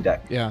Lightning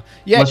deck. Yeah.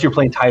 Unless you're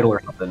playing Tidal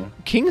or something.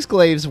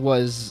 Kingsglaives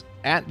was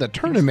at the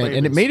tournament,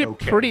 and it made it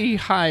pretty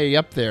high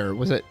up there.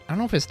 Was it? I don't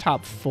know if it's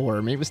top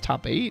 4. Maybe it was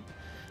top 8.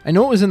 I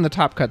know it was in the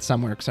top cut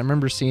somewhere because I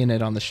remember seeing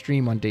it on the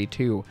stream on day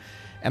 2.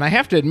 And I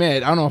have to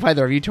admit, I don't know if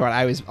either of you two are,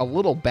 I was a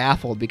little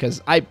baffled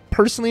because I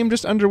personally am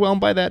just underwhelmed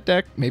by that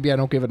deck. Maybe I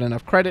don't give it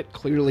enough credit.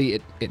 Clearly,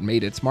 it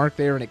made its mark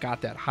there and it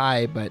got that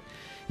high, but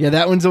yeah,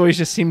 that one's always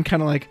just seemed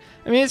kind of like,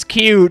 I mean, it's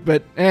cute,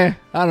 but I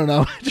don't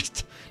know.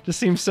 just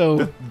seems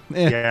so.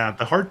 Yeah,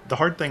 the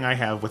hard thing I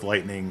have with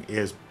Lightning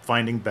is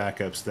finding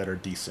backups that are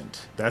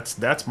decent.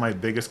 That's my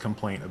biggest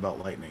complaint about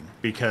Lightning,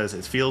 because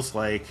it feels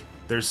like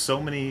there's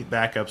so many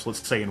backups,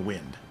 let's say in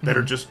Wind, that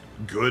are just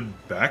good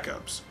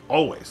backups.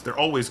 Always. They're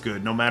always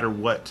good, no matter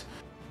what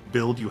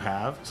build you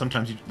have.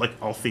 Sometimes you, like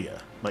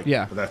Althea.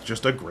 That's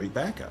just a great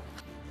backup.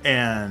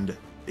 And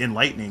in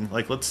Lightning,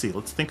 like, let's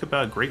think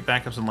about great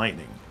backups in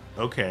Lightning.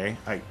 Okay,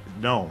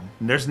 no,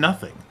 there's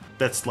nothing.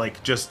 that's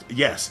like just,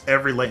 yes,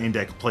 every Lightning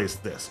deck plays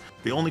this.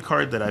 The only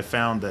card that I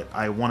found that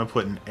I want to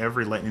put in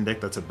every Lightning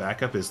deck that's a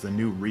backup is the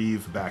new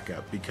Reeve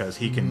backup, because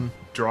he can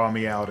draw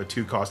me out a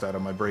 2-cost out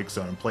of my break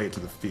zone and play it to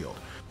the field.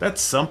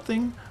 That's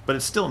something, but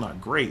it's still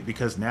not great,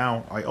 because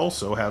now I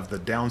also have the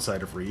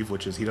downside of Reeve,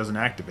 which is he doesn't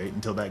activate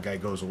until that guy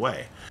goes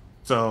away.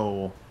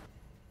 So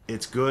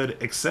it's good,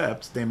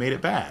 except they made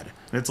it bad.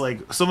 And it's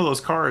like some of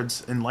those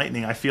cards in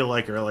Lightning I feel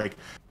like are like,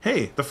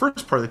 hey, the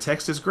first part of the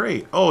text is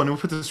great. Oh, and we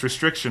put this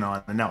restriction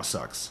on, and now it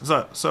sucks.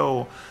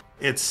 So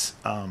it's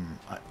I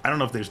don't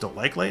know if they just don't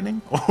like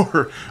Lightning,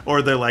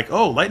 or they're like,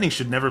 oh, Lightning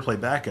should never play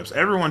backups.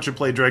 Everyone should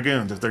play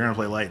Dragoons if they're going to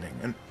play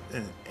Lightning.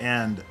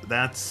 And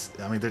that's,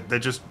 I mean, that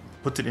just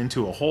puts it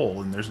into a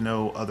hole, and there's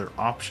no other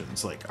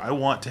options. Like, I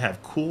want to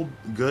have cool,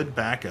 good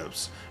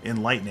backups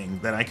in Lightning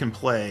that I can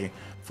play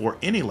for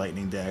any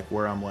Lightning deck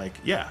where I'm like,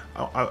 yeah,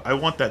 I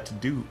want that to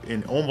do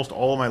in almost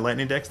all of my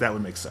Lightning decks. That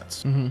would make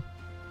sense.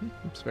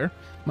 That's fair.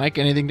 Mike,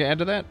 anything to add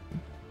to that?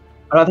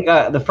 I think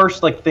the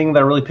first thing that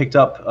I really picked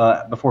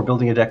up before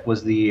building a deck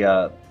was the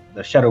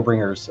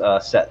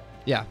Shadowbringers set.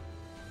 Yeah.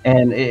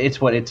 And it's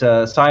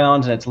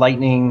Scions and it's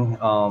Lightning.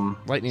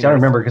 Lightning. I don't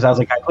remember, because I was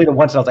like, I played it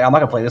once and I was like, I'm not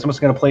gonna play this. I'm just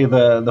gonna play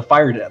the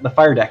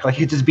fire deck. Like,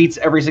 it just beats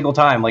every single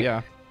time. Like,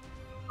 yeah.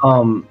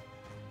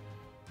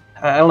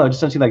 I don't know, it just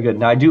doesn't seem that good.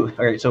 Now I do.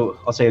 All right, so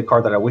I'll say a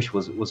card that I wish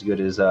was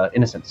good is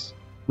Innocence,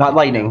 not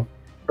Lightning,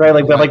 right?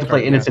 Like, but I'd like to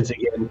play Innocence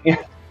again.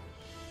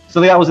 So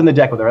that was in the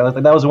deck with it, right?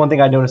 Like, that was the one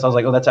thing I noticed. I was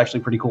like, oh, that's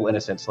actually pretty cool,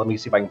 Innocence. Let me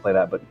see if I can play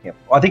that. But yeah,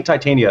 well, I think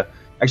Titania.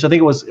 Actually, I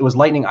think it was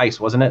Lightning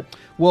Ice, wasn't it?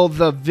 Well,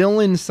 the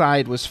villain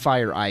side was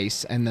Fire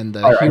Ice, and then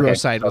the hero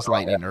side was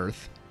Lightning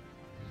Earth.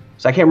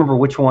 So I can't remember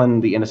which one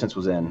the Innocence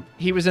was in.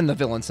 He was in the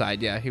villain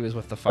side, yeah. He was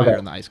with the Fire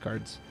and the Ice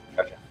cards.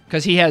 Gotcha.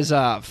 Because he has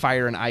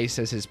Fire and Ice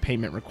as his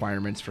payment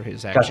requirements for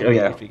his action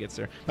if he gets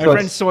there. My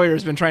friend Sawyer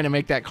has been trying to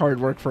make that card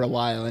work for a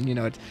while, and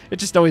it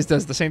just always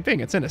does the same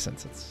thing. It's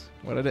Innocence. It's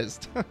what it is.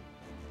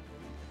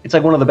 It's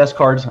like one of the best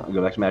cards. I'll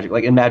go back to Magic.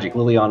 Like in Magic,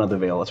 Liliana the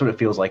Veil. That's what it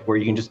feels like, where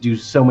you can just do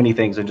so many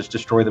things and just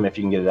destroy them if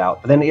you can get it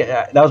out. But then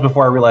that was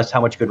before I realized how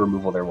much good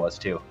removal there was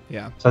too.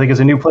 Yeah. So I think as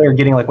a new player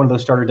getting like one of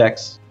those starter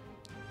decks,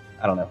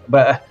 I don't know.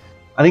 But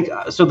I think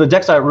so. The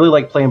decks I really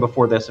liked playing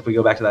before this, if we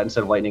go back to that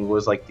instead of Lightning,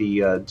 was like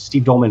the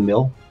Steve Dolman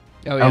Mill.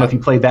 Oh, yeah. I don't know if you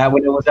played that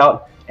when it was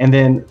out. And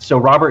then so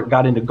Robert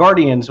got into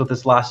Guardians with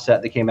this last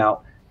set that came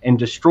out and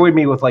destroyed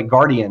me with like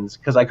Guardians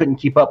because I couldn't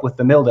keep up with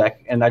the Mill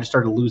deck, and I just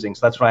started losing.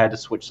 So that's when I had to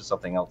switch to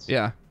something else.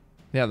 Yeah.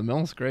 Yeah, the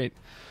Mill's great.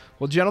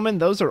 Well, gentlemen,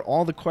 those are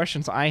all the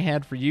questions I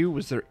had for you.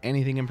 Was there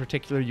anything in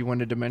particular you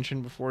wanted to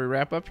mention before we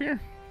wrap up here?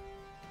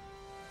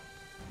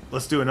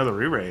 Let's do another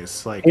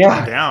re-raise. Like,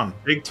 down.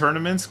 Big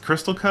tournaments,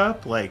 Crystal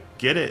Cup, like,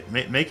 get it.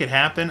 Make it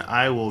happen.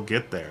 I will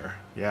get there.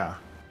 Yeah.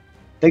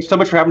 Thanks so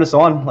much for having us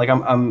on. Like,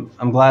 I'm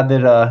glad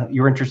that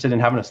you were interested in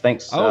having us.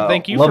 Thanks. Oh,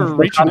 thank you for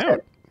reaching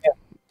out.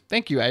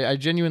 Thank you. I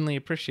genuinely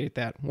appreciate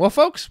that. Well,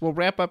 folks, we'll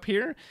wrap up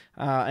here.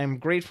 I'm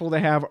grateful to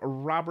have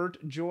Robert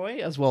Joy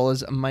as well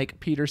as Mike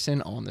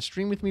Petersen on the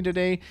stream with me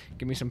today.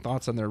 Give me some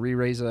thoughts on their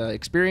re-raise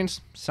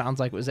experience. Sounds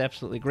like it was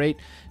absolutely great.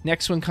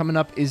 Next one coming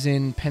up is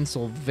in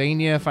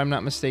Pennsylvania, if I'm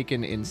not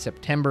mistaken, in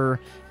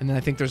September. And then I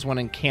think there's one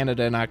in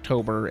Canada in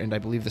October, and I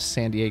believe the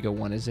San Diego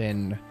one is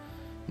in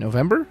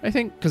November, I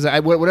think. Because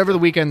whatever the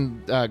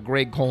weekend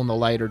Greg Cole and the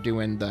Light are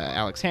doing, the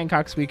Alex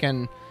Hancock's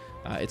weekend,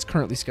 it's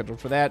currently scheduled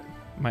for that.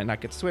 Might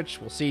not get switched.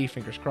 We'll see.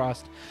 Fingers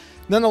crossed.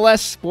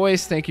 Nonetheless,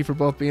 boys, thank you for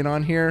both being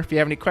on here. If you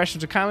have any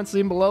questions or comments,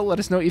 leave them below. Let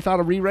us know what you thought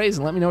of re-raise,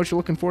 and let me know what you're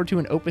looking forward to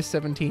in Opus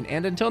 17.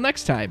 And until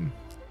next time,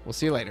 we'll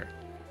see you later.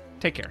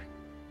 Take care.